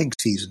the hunting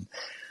season.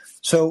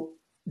 So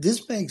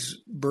this makes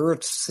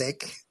birds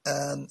sick,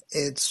 and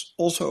it's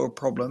also a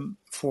problem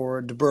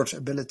for the bird's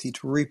ability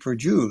to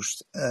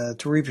reproduce.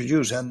 And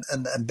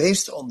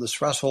based on the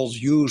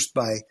thresholds used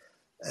by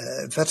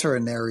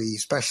veterinary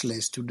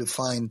specialists to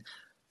define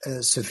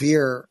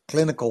severe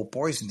clinical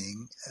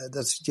poisoning,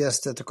 that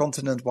suggests that the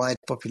continent-wide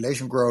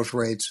population growth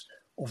rates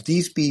of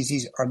these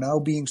species are now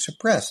being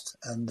suppressed,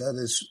 and that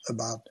is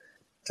about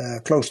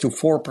close to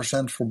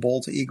 4% for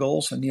bald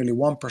eagles and nearly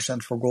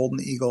 1% for golden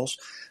eagles.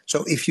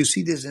 So if you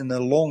see this in a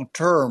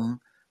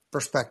long-term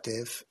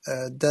perspective,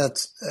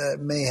 that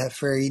may have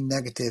very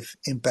negative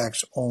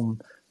impacts on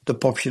the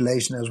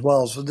population as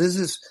well. So this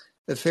is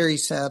a very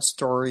sad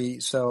story.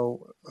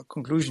 So a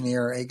conclusion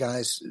here, hey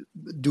guys,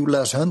 do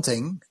less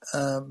hunting,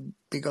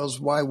 because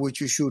why would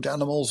you shoot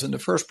animals in the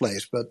first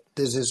place? But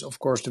this is, of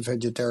course, the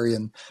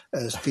vegetarian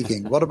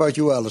speaking. What about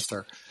you,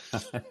 Alistair?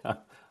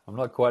 I'm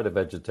not quite a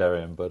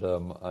vegetarian, but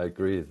I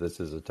agree. This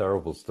is a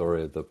terrible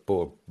story of the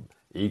poor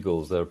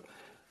eagles. I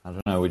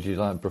don't know. Would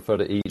you prefer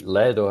to eat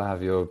lead or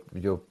have your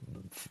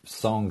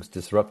songs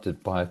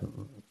disrupted by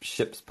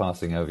ships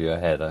passing over your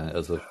head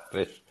as a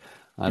fish?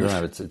 I don't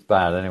know. It's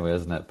bad anyway,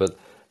 isn't it? But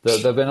there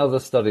have been other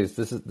studies.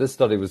 This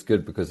study was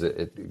good because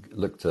it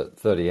looked at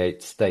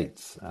 38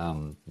 states.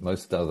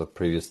 Most other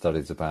previous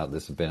studies about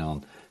this have been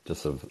on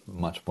just sort of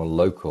much more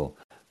local.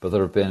 But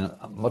there have been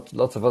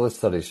lots of other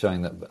studies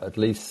showing that at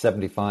least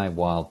 75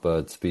 wild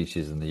bird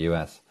species in the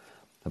US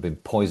have been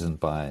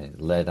poisoned by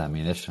lead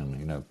ammunition.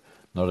 You know,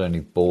 not only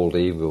bald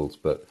eagles,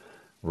 but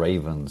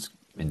ravens,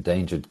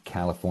 endangered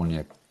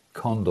California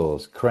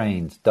condors,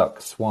 cranes,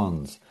 ducks,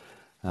 swans.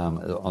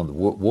 On the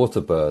water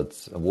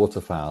birds,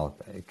 waterfowl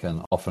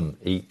can often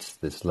eat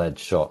this lead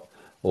shot,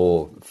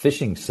 or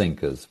fishing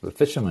sinkers. But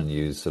fishermen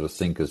use sort of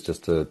sinkers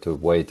just to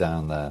weigh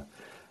down their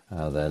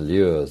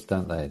lures,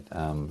 don't they?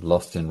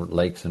 Lost in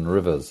lakes and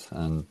rivers,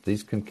 and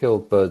these can kill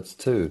birds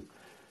too.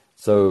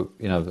 So,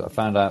 you know, I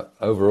found out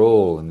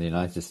overall in the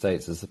United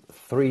States there's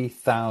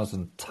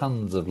 3,000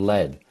 tons of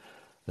lead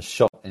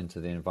shot into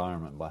the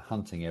environment by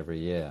hunting every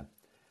year,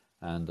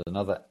 and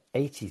another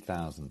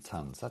 80,000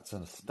 tons. That's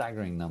a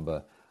staggering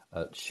number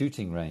at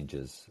shooting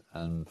ranges,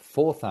 and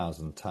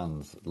 4,000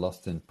 tons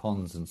lost in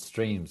ponds and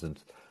streams and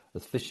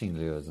as fishing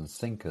lures and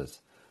sinkers.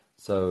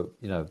 So,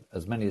 you know,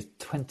 as many as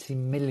 20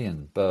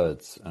 million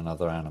birds and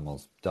other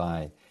animals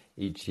die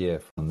each year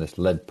from this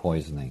lead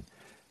poisoning.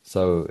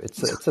 So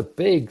it's a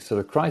big sort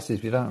of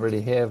crisis we don't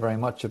really hear very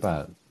much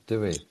about,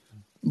 do we?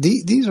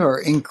 These are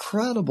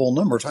incredible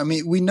numbers. I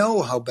mean, we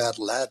know how bad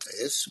lead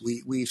is.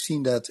 We've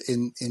seen that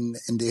in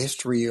the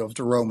history of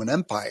the Roman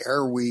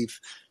Empire. We've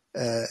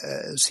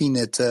seen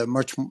it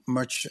much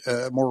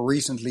more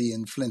recently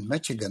in Flint,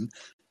 Michigan.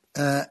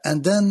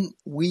 And then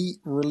we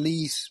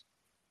release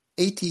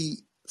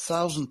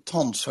 80,000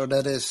 tons, so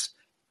that is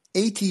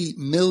 80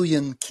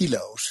 million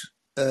kilos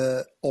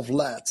of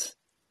lead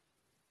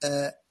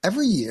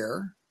every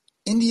year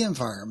in the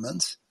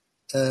environment.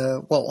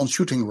 On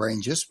shooting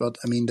ranges, but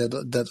I mean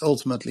that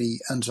ultimately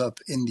ends up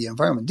in the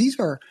environment. These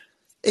are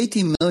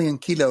 80 million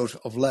kilos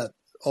of lead,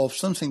 of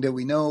something that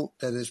we know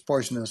that is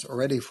poisonous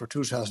already for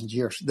 2,000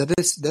 years. That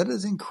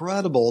is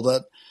incredible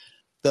that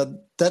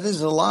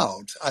is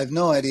allowed. I have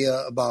no idea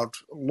about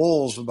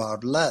laws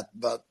about lead,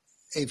 but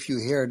if you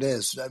hear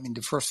this, I mean,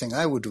 the first thing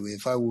I would do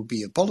if I would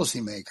be a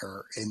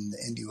policymaker in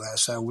the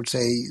US, I would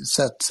say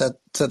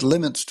set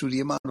limits to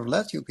the amount of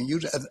lead you can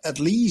use. At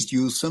least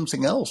use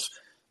something else.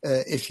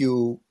 If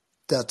you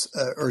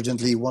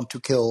urgently want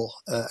to kill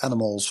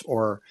animals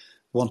or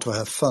want to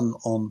have fun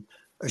on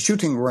a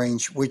shooting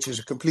range, which is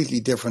a completely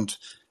different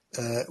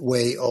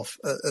way of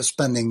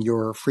spending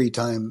your free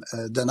time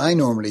than I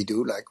normally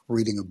do, like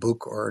reading a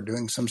book or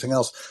doing something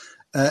else.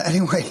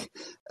 But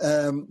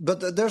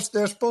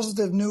there's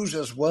positive news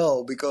as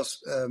well, because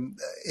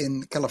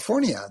in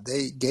California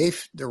they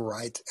gave the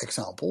right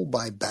example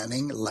by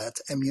banning lead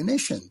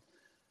ammunition.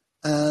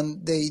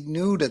 And they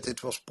knew that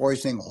it was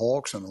poisoning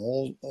hawks and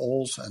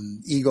owls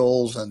and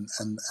eagles and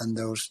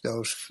those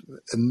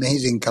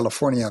amazing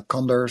California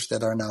condors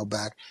that are now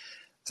back.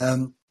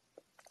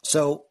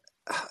 So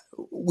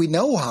we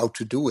know how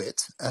to do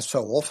it, as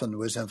so often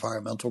with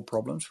environmental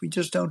problems. We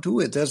just don't do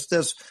it. There's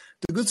the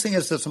good thing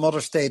is that some other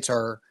states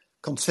are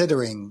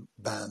considering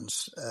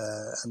bans,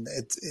 and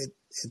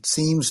it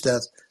seems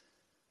that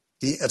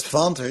the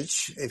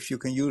advantage, if you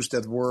can use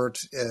that word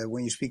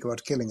when you speak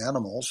about killing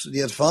animals, the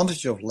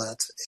advantage of lead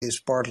is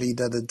partly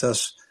that it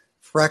does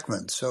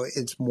fragment, so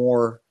it's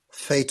more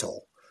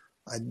fatal.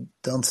 I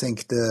don't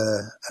think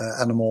the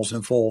animals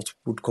involved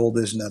would call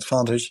this an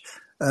advantage.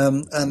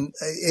 And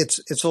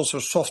it's also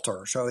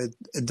softer, so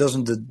it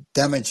doesn't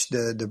damage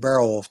the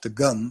barrel of the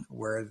gun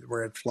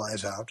where it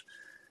flies out.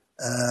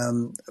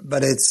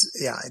 But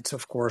it's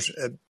of course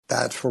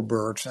bad for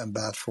birds and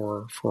bad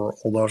for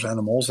all those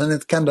animals, and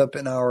it can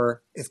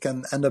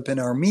end up in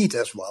our meat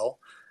as well.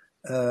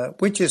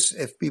 Which is,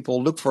 if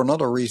people look for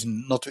another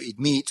reason not to eat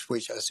meat,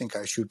 which I think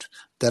I should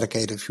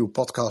dedicate a few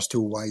podcasts to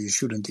why you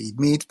shouldn't eat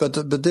meat, but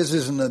this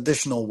is an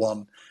additional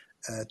one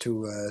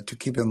to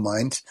keep in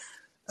mind.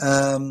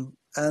 Then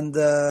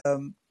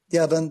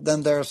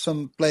there are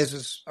some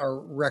places are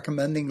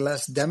recommending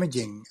less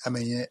damaging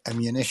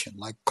ammunition,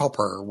 like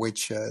copper,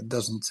 which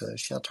doesn't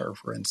shatter,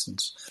 for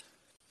instance.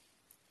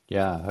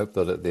 Yeah, I hope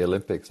that at the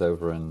Olympics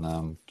over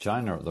in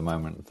China at the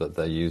moment that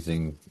they're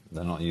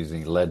not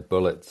using lead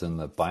bullets in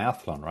the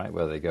biathlon, right,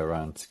 where they go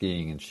around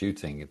skiing and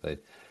shooting.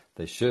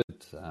 They should.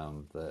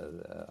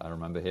 I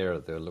remember here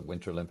at the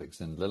Winter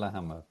Olympics in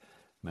Lillehammer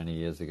many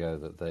years ago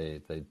that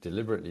they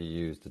deliberately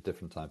used a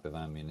different type of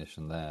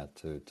ammunition there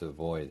to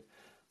avoid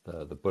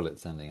the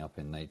bullets ending up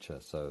in nature.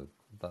 So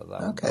that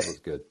was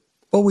good.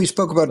 Well, we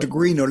spoke about the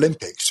Green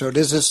Olympics, so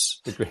this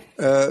is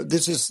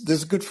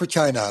good for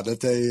China that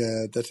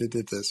they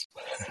did this.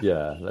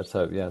 Yeah, let's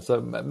hope. Yeah,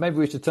 so maybe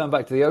we should turn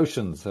back to the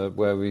oceans,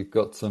 where we've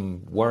got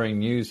some worrying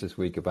news this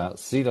week about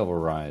sea level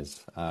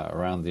rise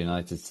around the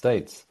United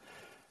States.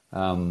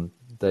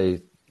 There's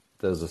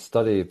a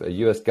study, a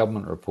U.S.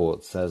 government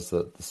report says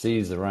that the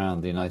seas around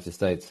the United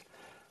States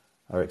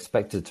are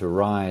expected to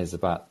rise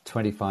about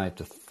 25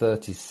 to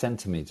 30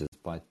 centimeters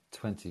by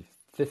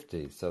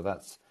 2050. So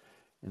that's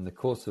in the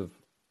course of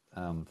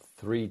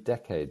 3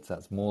 decades.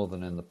 That's more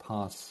than in the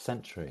past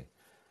century,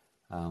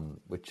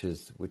 which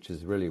is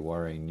really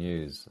worrying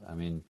news. I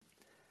mean,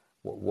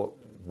 what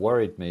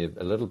worried me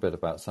a little bit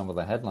about some of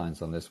the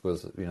headlines on this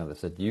was, they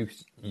said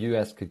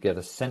U.S. could get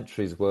a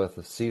century's worth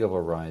of sea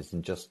level rise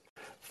in just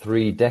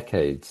 3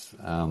 decades.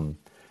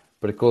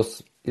 But of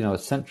course, a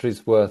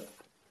century's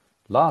worth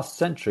last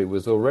century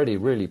was already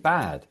really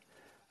bad.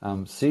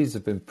 Seas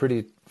have been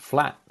pretty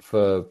flat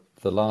for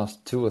the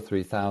last 2,000 or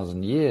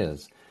 3,000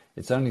 years.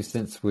 It's only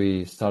since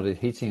we started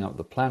heating up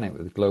the planet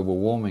with global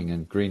warming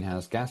and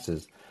greenhouse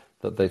gases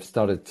that they've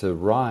started to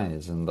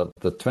rise, and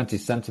the 20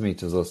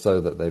 centimeters or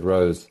so that they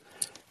rose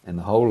in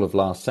the whole of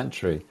last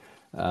century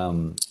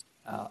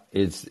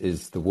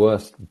is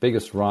the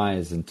biggest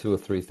rise in 2,000 or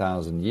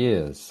 3,000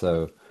 years.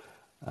 So,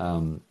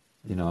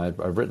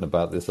 I've written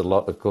about this a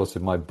lot, of course,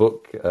 in my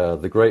book,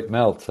 The Great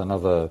Melt,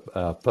 another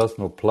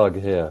personal plug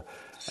here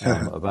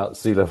about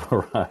sea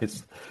level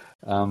rise.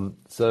 Of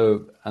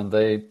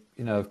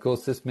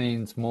course, this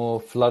means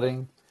more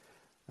flooding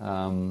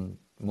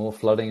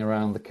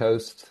around the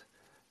coast.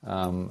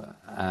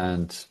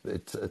 And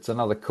it's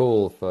another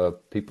call for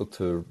people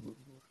to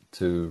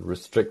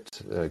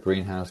restrict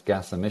greenhouse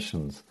gas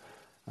emissions.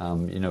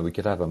 We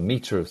could have a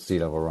meter of sea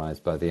level rise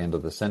by the end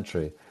of the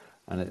century,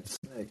 and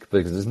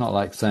because it's not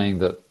like saying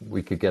that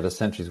we could get a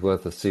century's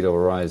worth of sea level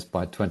rise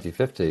by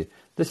 2050.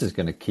 This is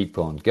going to keep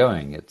on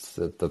going. It's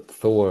the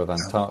thaw of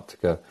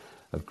Antarctica,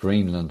 of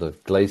Greenland,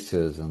 of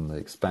glaciers, and the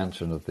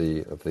expansion of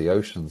the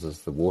oceans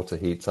as the water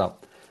heats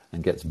up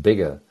and gets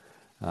bigger.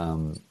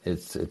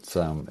 It's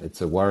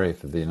a worry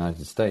for the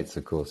United States,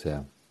 of course.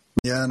 Yeah,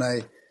 and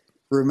I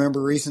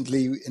remember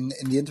recently in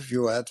the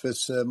interview I had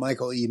with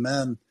Michael E.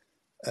 Mann,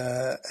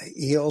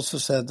 he also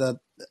said that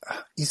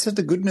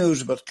the good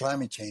news about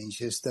climate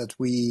change is that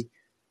we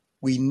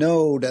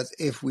know that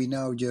if we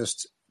now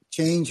just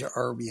change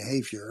our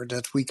behavior,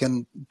 that we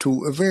can,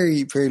 to a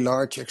very, very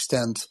large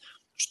extent,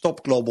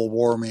 stop global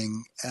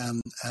warming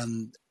and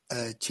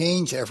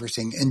change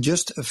everything in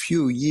just a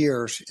few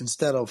years,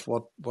 instead of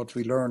what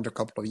we learned a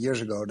couple of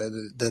years ago,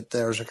 that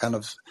there's a kind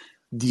of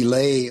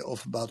delay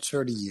of about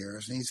 30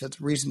 years. And he said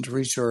recent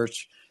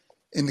research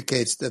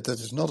indicates that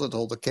is not at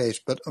all the case,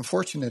 but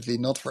unfortunately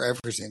not for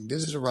everything.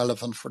 This is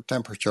relevant for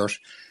temperatures.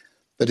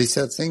 But he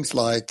said things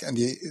like, and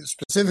the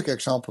specific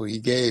example he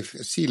gave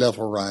is sea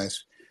level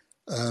rise.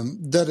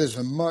 That is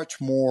a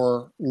much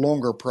more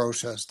longer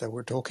process that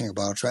we're talking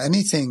about. So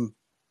anything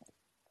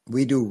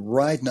we do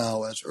right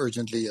now as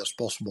urgently as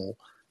possible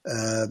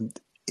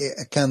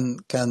can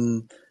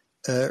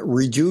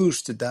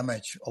reduce the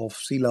damage of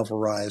sea level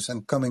rise.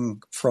 And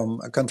coming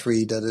from a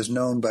country that is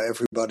known by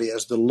everybody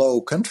as the low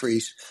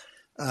countries,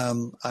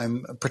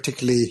 I'm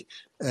particularly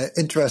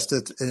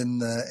interested in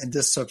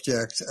this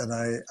subject,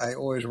 and I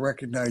always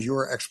recognize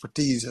your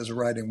expertise as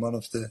writing one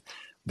of the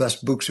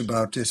best books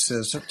about this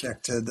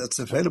subject that's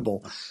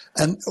available.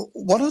 And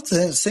one of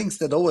the things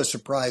that always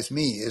surprised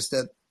me is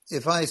that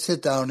if I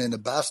sit down in a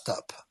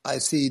bathtub, I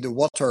see the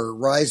water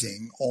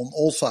rising on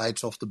all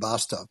sides of the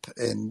bathtub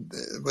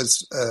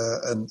with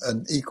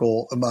an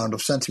equal amount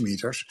of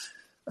centimeters.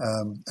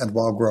 And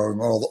while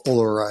growing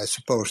older, I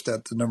suppose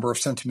that the number of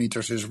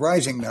centimeters is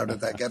rising now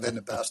that I get in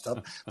the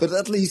bathtub. But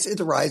at least it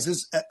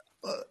rises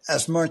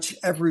as much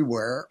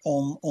everywhere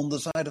on the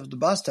side of the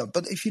bathtub.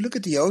 But if you look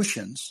at the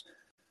oceans,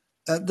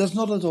 that's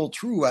not at all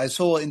true. I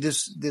saw in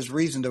this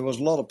reason, there was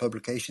a lot of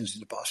publications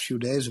in the past few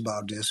days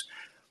about this,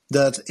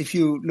 that if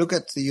you look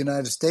at the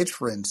United States,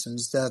 for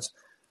instance, that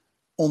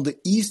on the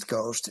East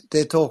Coast,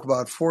 they talk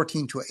about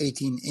 14 to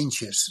 18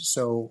 inches.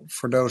 So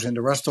for those in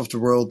the rest of the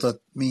world, that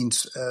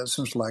means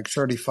something like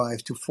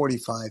 35 to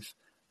 45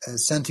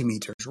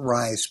 centimeters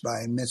rise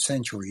by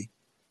mid-century.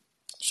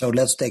 So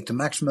let's take the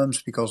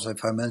maximums, because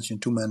if I mention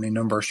too many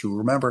numbers, you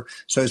remember.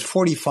 So it's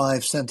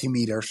 45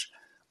 centimeters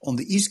on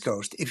the East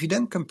Coast. If you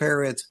then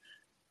compare it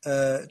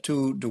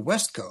to the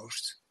West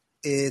Coast,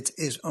 it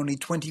is only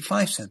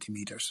 25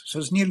 centimeters. So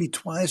it's nearly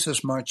twice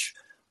as much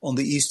on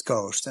the East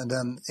Coast. And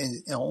then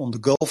on the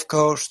Gulf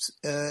Coast,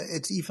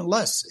 it's even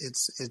less.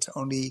 It's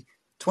only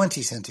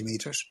 20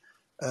 centimeters.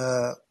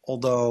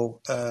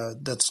 Although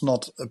that's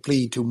not a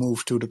plea to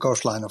move to the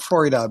coastline of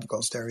Florida,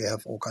 because there you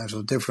have all kinds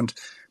of different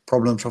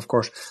problems, of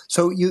course.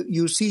 So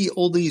you see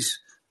all these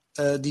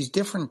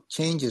different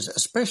changes,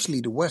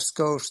 especially the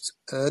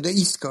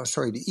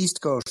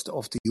East Coast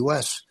of the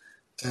U.S.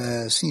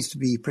 Seems to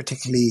be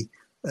particularly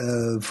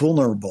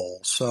vulnerable.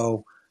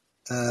 So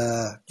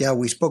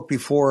we spoke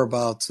before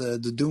about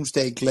the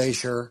Doomsday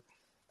Glacier,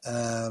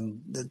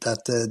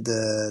 that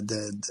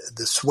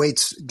the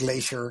Thwaites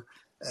Glacier,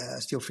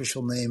 as the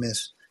official name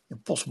is,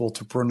 impossible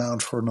to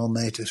pronounce for a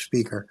non-native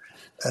speaker,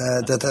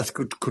 that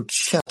could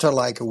shatter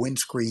like a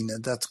windscreen,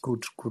 and that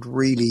could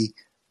really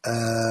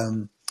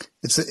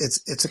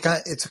it's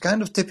a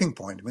kind of tipping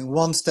point. I mean,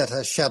 once that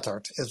has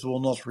shattered, it will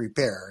not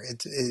repair.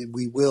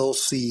 We will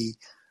see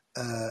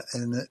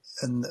an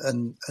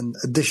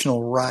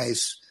additional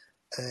rise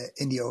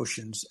in the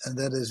oceans, and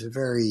that is a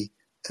very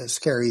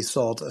scary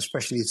thought,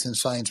 especially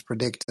since science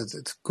predicted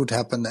it could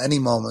happen any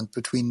moment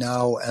between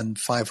now and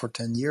 5 or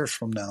 10 years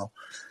from now.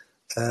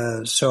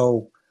 There's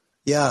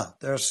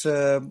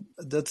a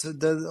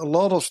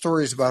lot of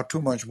stories about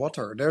too much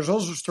water. There's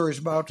also stories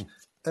about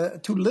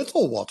too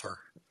little water.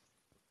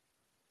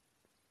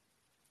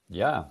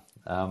 Yeah,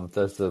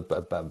 there's a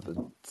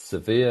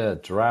severe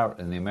drought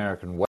in the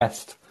American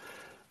West.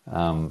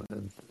 A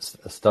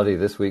study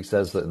this week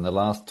says that in the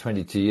last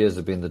 22 years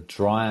have been the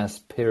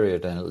driest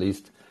period in at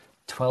least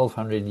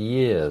 1,200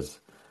 years.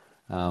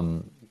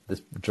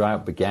 This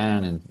drought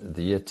began in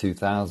the year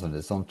 2000.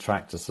 It's on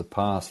track to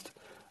surpass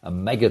a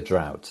mega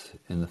drought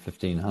in the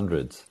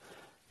 1500s.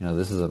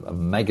 This is a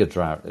mega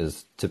drought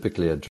is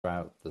typically a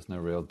drought. There's no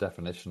real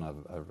definition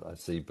I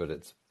see, but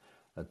it's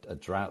a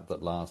drought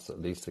that lasts at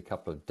least a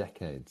couple of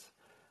decades.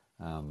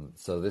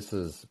 So this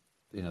is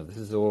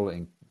all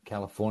in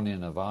California,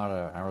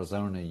 Nevada,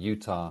 Arizona,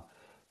 Utah,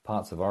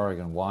 parts of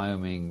Oregon,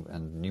 Wyoming,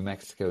 and New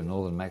Mexico,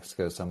 northern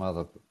Mexico, some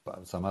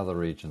other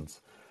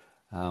regions.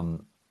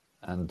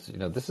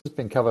 This has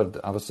been covered.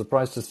 I was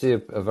surprised to see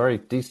a very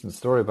decent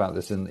story about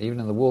this even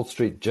in the Wall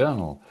Street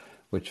Journal,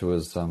 which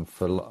was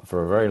for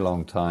a very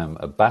long time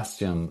a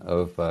bastion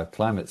of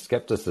climate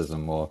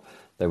skepticism, or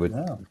they would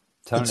tone it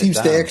down. It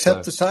seems they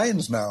accept the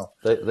science now.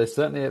 They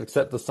certainly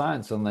accept the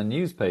science on their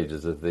news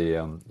pages of the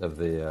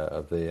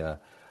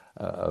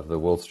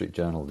Wall Street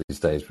Journal these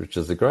days, which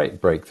is a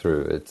great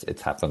breakthrough.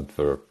 It's happened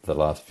for the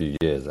last few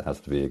years. It has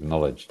to be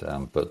acknowledged,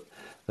 but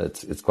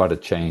it's quite a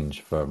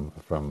change from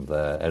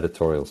their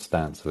editorial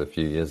stance of a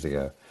few years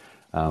ago.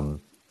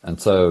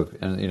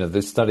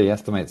 This study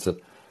estimates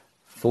that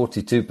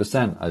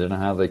 42%. I don't know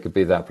how they could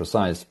be that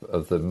precise.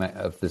 Of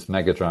this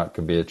mega drought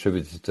can be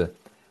attributed to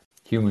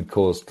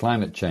human-caused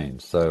climate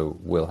change. So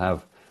we'll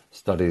have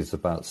studies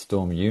about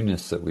Storm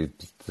Eunice that we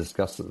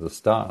discussed at the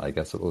start. I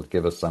guess it will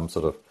give us some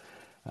sort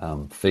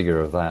of figure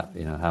of that.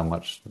 How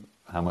much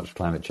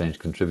climate change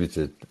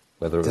contributed,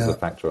 whether it was a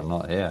factor or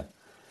not here.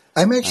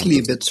 I'm actually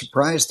a bit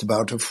surprised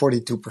about the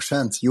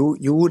 42%.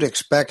 You would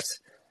expect.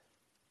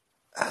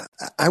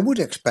 I would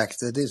expect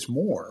that it's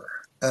more.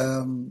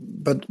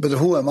 But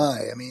who am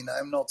I? I mean,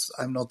 I'm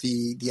not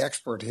the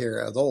expert here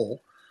at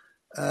all.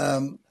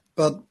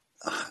 But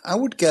I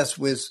would guess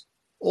with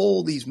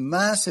all these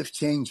massive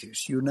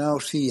changes you now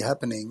see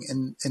happening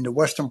in the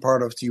western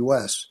part of the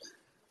US,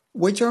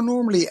 which are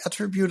normally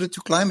attributed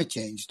to climate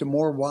change, the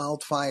more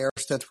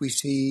wildfires that we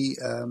see,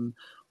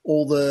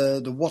 all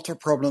the water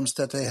problems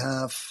that they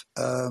have,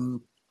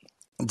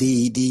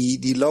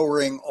 the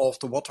lowering of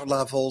the water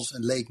levels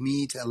in Lake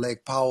Mead and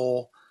Lake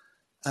Powell,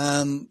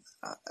 and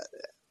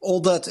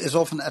all that is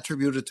often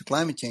attributed to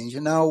climate change.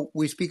 And now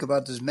we speak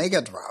about this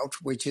mega drought,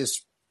 which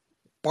is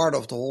part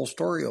of the whole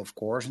story, of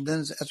course, and then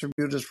it's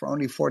attributed for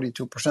only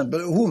 42%.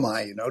 But who am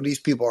I? These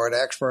people are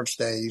the experts.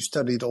 They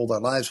studied all their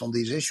lives on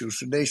these issues,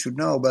 so they should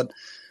know. But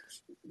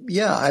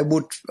yeah, I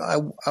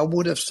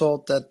would have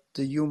thought that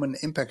the human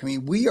impact. I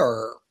mean, we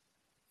are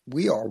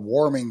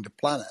warming the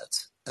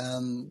planet,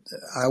 and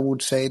I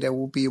would say there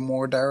would be a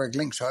more direct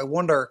link. So I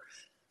wonder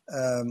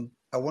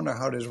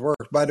how this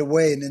works. By the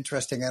way, an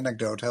interesting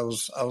anecdote. I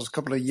was a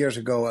couple of years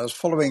ago, I was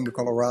following the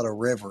Colorado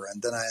River,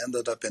 and then I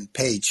ended up in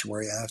Page,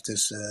 where you have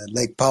this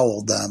Lake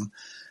Powell Dam.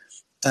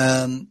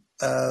 And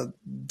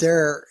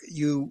there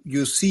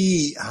you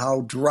see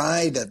how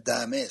dry that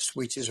dam is,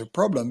 which is a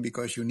problem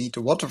because you need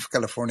the water for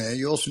California.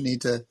 You also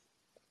need the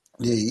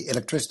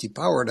electricity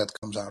power that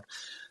comes out.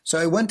 So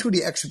I went to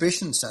the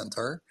exhibition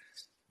center,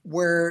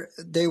 where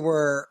they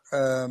were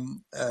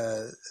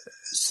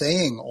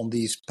saying on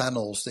these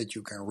panels that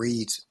you can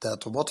read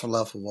that the water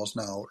level was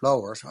now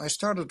lower. So I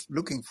started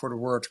looking for the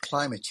word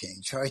climate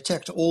change. So I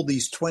checked all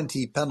these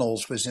 20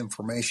 panels with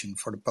information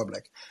for the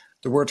public.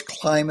 The word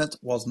climate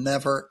was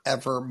never,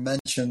 ever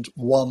mentioned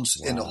once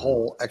in the Wow.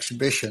 whole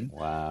exhibition.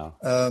 Wow.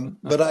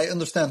 But I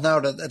understand now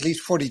that at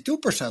least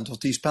 42% of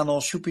these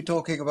panels should be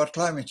talking about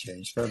climate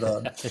change. But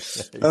okay.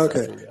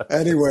 Exactly. Yeah.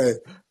 Anyway,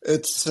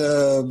 it's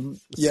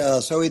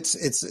yeah. So it's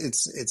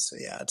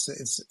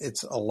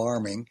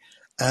alarming.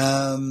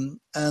 And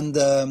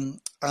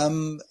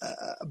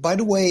by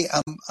the way,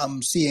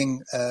 I'm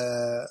seeing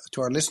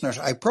to our listeners.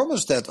 I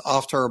promised that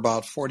after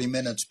about 40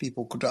 minutes,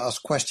 people could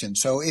ask questions.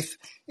 So if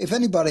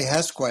anybody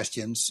has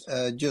questions,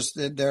 just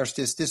there's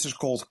this. This is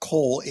called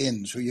call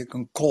in. So you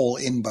can call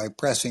in by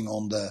pressing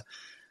on the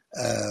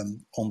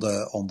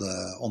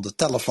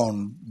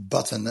telephone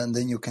button, and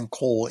then you can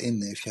call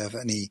in if you have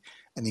any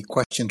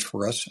questions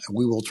for us.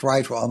 We will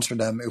try to answer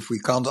them. If we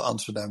can't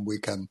answer them, we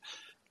can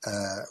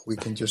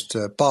just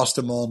pass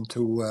them on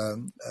to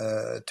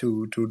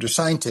the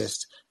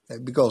scientist,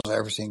 because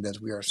everything that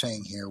we are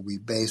saying here we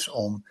base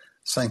on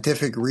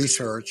scientific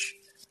research.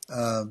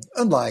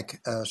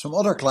 Unlike some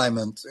other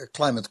climate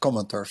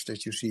commenters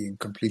that you see in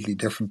completely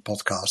different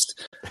podcasts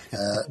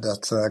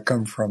that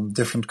come from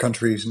different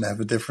countries and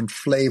have a different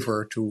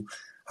flavor to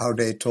how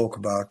they talk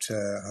about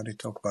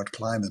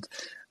climate.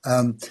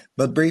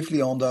 But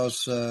briefly on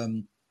those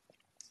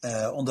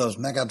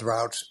mega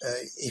droughts,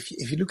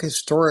 if you look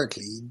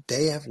historically,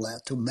 they have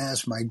led to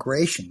mass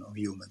migration of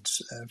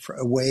humans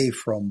away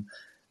from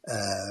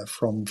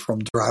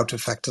drought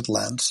affected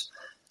lands.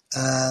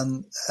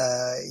 And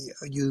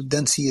you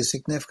then see a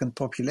significant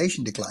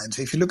population decline.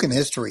 So if you look in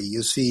history,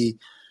 you see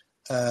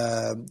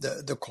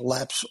the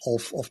collapse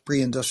of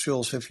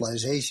pre-industrial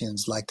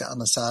civilizations like the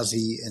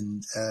Anasazi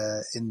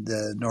in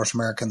the North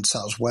American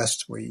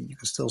Southwest, where you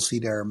can still see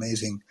their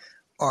amazing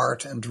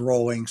art and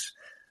drawings.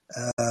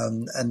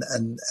 And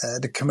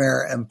the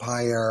Khmer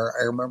Empire.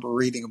 I remember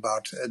reading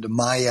about the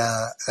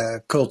Maya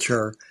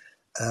culture.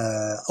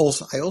 I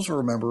also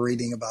remember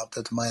reading about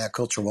that the Maya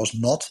culture was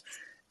not.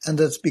 And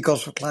that's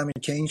because of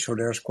climate change, so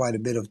there's quite a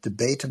bit of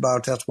debate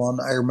about that one.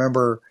 I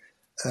remember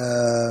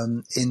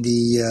in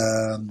the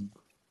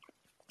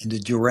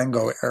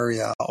Durango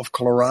area of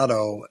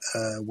Colorado,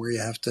 where you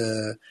have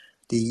the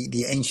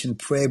ancient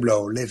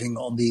Pueblo living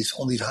on these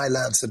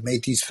highlands that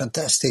made these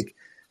fantastic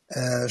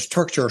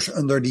structures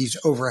under these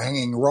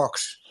overhanging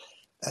rocks.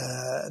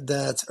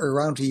 That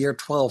around the year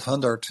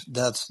 1200,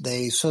 that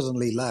they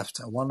suddenly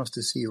left, and one of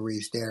the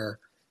theories there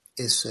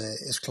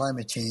is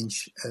climate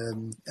change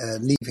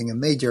leaving a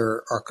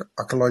major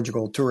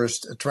archaeological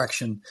tourist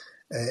attraction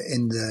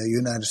in the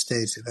United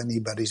States. If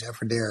anybody's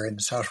ever there in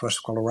the southwest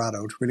of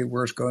Colorado, it's really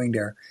worth going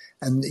there.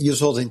 And you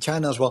saw it in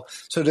China as well.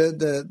 So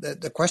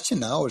the question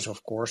now is,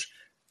 of course,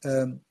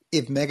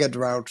 if mega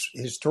droughts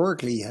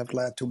historically have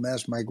led to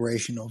mass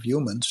migration of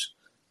humans,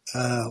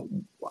 I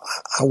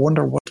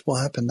wonder what will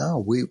happen now.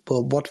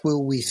 What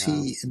will we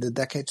see in the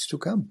decades to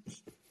come?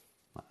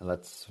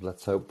 Let's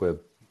hope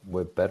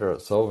we're better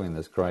at solving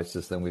this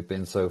crisis than we've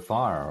been so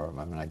far.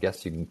 I mean, I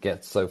guess you can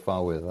get so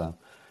far with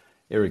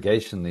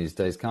irrigation these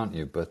days, can't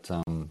you? But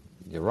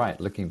you're right.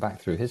 Looking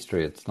back through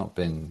history, it's not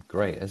been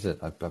great, is it?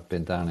 I've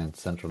been down in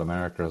Central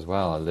America as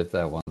well. I lived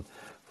there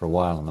for a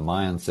while, and the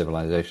Mayan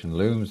civilization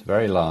looms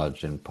very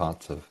large in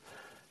parts of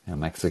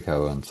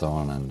Mexico and so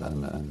on,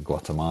 and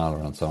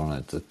Guatemala and so on.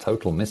 It's a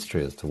total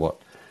mystery as to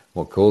what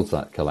caused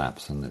that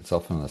collapse, and it's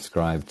often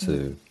ascribed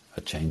to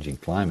a changing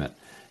climate.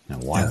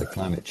 Why the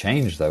climate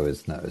changed, though,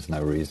 is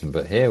no reason.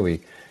 But here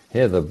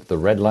the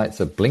red lights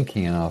are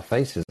blinking in our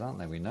faces, aren't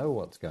they? We know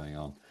what's going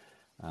on.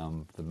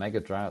 The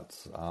mega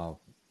droughts are,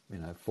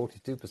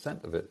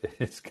 42% of it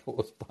is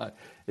caused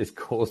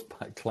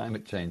by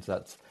climate change.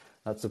 That's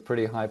a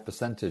pretty high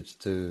percentage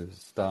to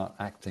start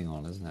acting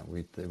on, isn't it?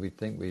 We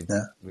think we've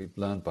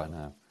learned by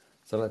now.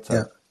 So let's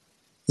hope.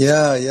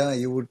 Yeah.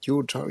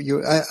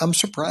 I'm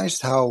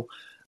surprised how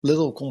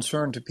little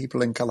concerned the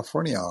people in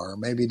California are.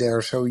 Maybe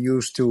they're so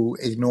used to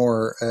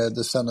ignore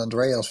the San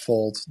Andreas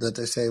fault that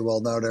they say,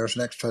 well, now there's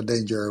an extra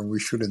danger and we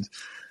shouldn't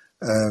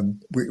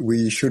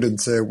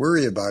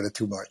worry about it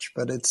too much.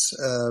 But it's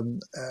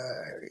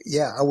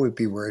I would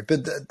be worried.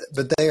 But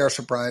they are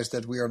surprised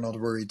that we are not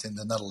worried in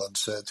the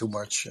Netherlands too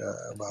much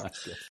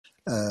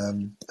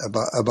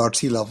about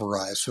sea level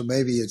rise. So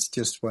maybe it's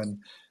just when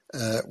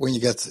you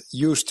get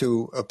used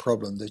to a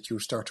problem that you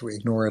start to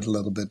ignore it a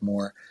little bit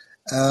more.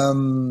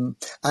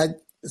 I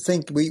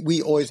think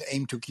we always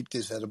aim to keep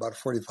this at about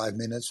 45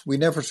 minutes. We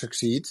never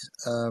succeed.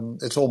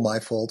 It's all my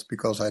fault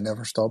because I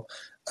never stop.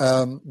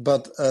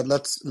 But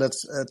let's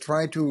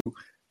try to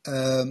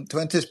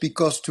end this,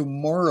 because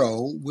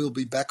tomorrow we'll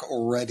be back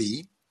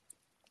already.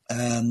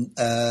 And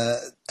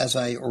as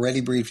I already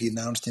briefly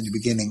announced in the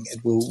beginning,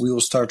 we will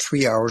start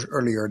 3 hours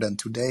earlier than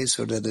today,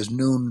 so that is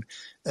noon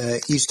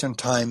Eastern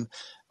time.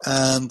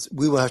 And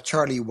we will have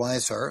Charlie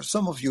Weiser.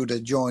 Some of you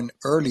that join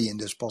early in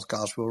this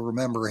podcast will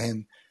remember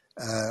him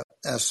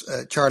as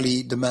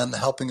Charlie, the man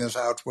helping us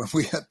out when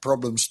we had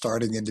problems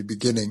starting in the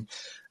beginning,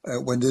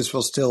 when this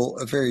was still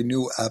a very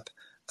new app.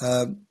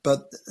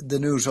 But the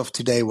news of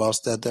today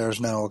was that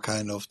there's now a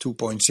kind of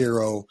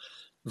 2.0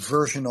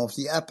 version of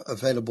the app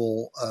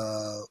available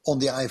on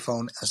the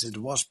iPhone as it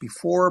was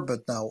before, but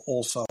now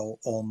also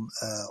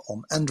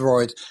on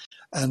Android,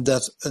 and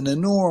that an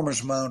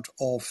enormous amount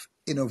of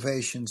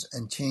innovations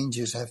and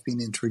changes have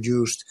been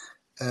introduced,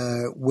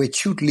 which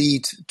should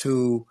lead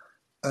to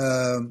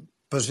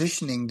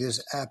positioning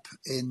this app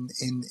in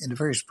a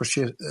very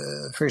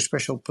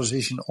special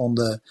position on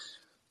the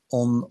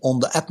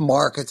app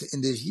market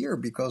in this year,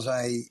 because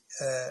I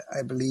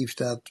believe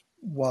that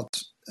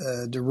what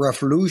the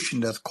revolution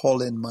that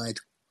Colin might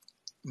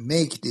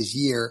make this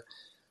year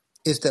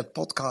is that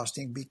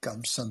podcasting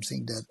becomes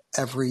something that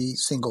every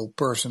single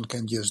person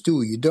can just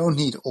do. You don't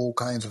need all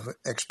kinds of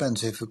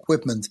expensive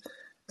equipment.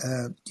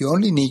 You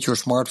only need your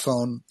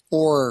smartphone,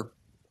 or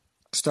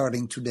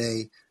starting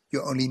today,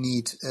 you only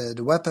need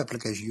the web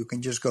application. You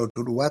can just go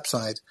to the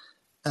website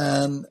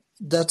and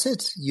that's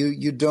it.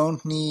 You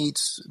don't need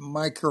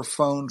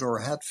microphones or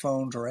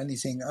headphones or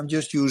anything. I'm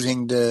just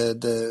using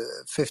the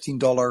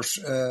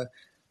 $15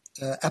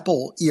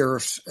 Apple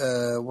ears.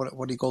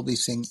 What do you call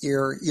these things?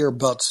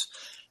 Earbuds.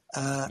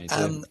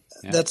 And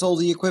that's all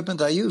the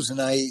equipment I use.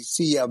 And I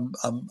see I'm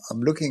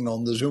looking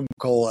on the Zoom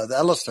call at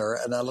Alistair,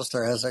 and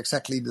Alistair has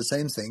exactly the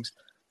same things.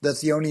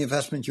 That's the only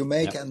investment you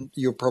make, and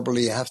you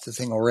probably have the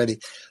thing already.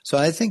 So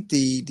I think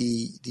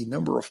the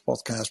number of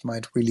podcasts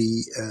might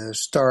really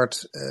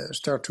start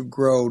to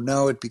grow.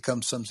 Now it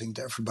becomes something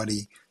that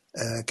everybody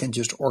can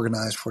just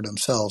organize for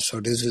themselves. So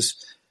this is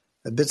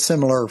a bit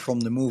similar from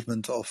the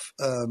movement of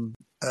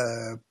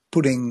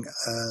putting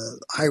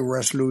high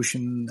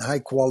resolution, high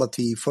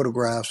quality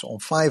photographs on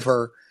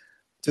Fiverr,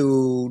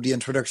 to the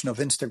introduction of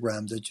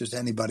Instagram, that just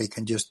anybody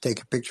can just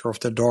take a picture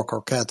of their dog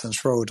or cat and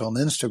throw it on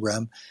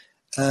Instagram.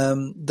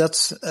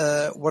 That's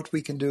what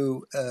we can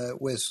do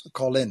with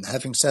Colin.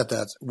 Having said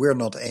that, we're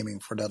not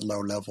aiming for that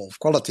low level of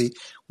quality.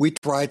 We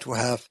try to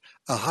have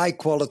a high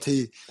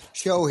quality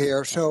show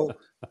here. So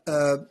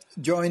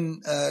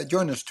join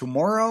us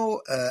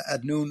tomorrow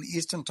at noon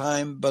Eastern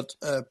time. But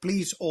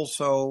please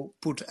also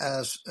put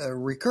as a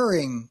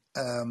recurring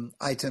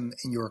item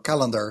in your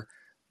calendar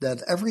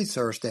that every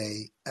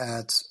Thursday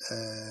at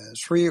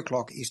 3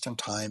 o'clock Eastern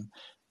time,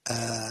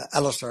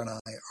 Alistair and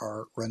I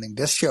are running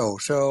this show.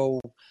 So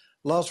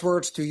last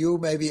words to you,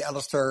 maybe,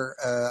 Alistair.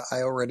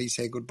 I already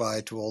say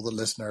goodbye to all the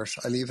listeners.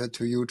 I leave it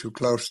to you to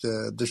close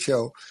the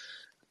show.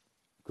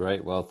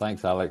 Great. Well,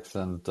 thanks, Alex.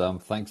 And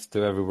thanks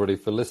to everybody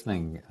for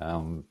listening.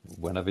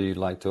 Whenever you'd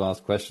like to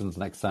ask questions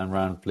next time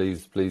round,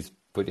 please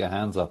put your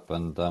hands up,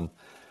 and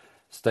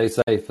stay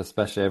safe,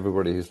 especially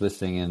everybody who's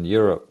listening in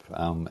Europe.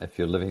 If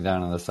you're living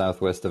down in the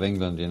southwest of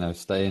England,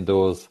 stay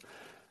indoors,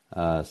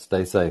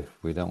 stay safe.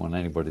 We don't want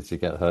anybody to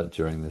get hurt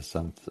during this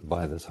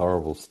by this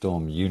horrible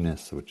storm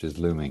Eunice, which is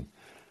looming.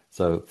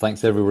 So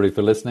thanks everybody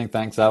for listening.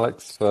 Thanks,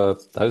 Alex, for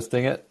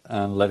hosting it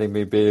and letting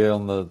me be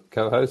on the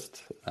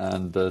co-host,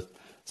 and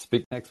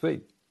speak next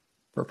week.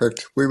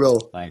 Perfect. We will.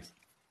 Thanks.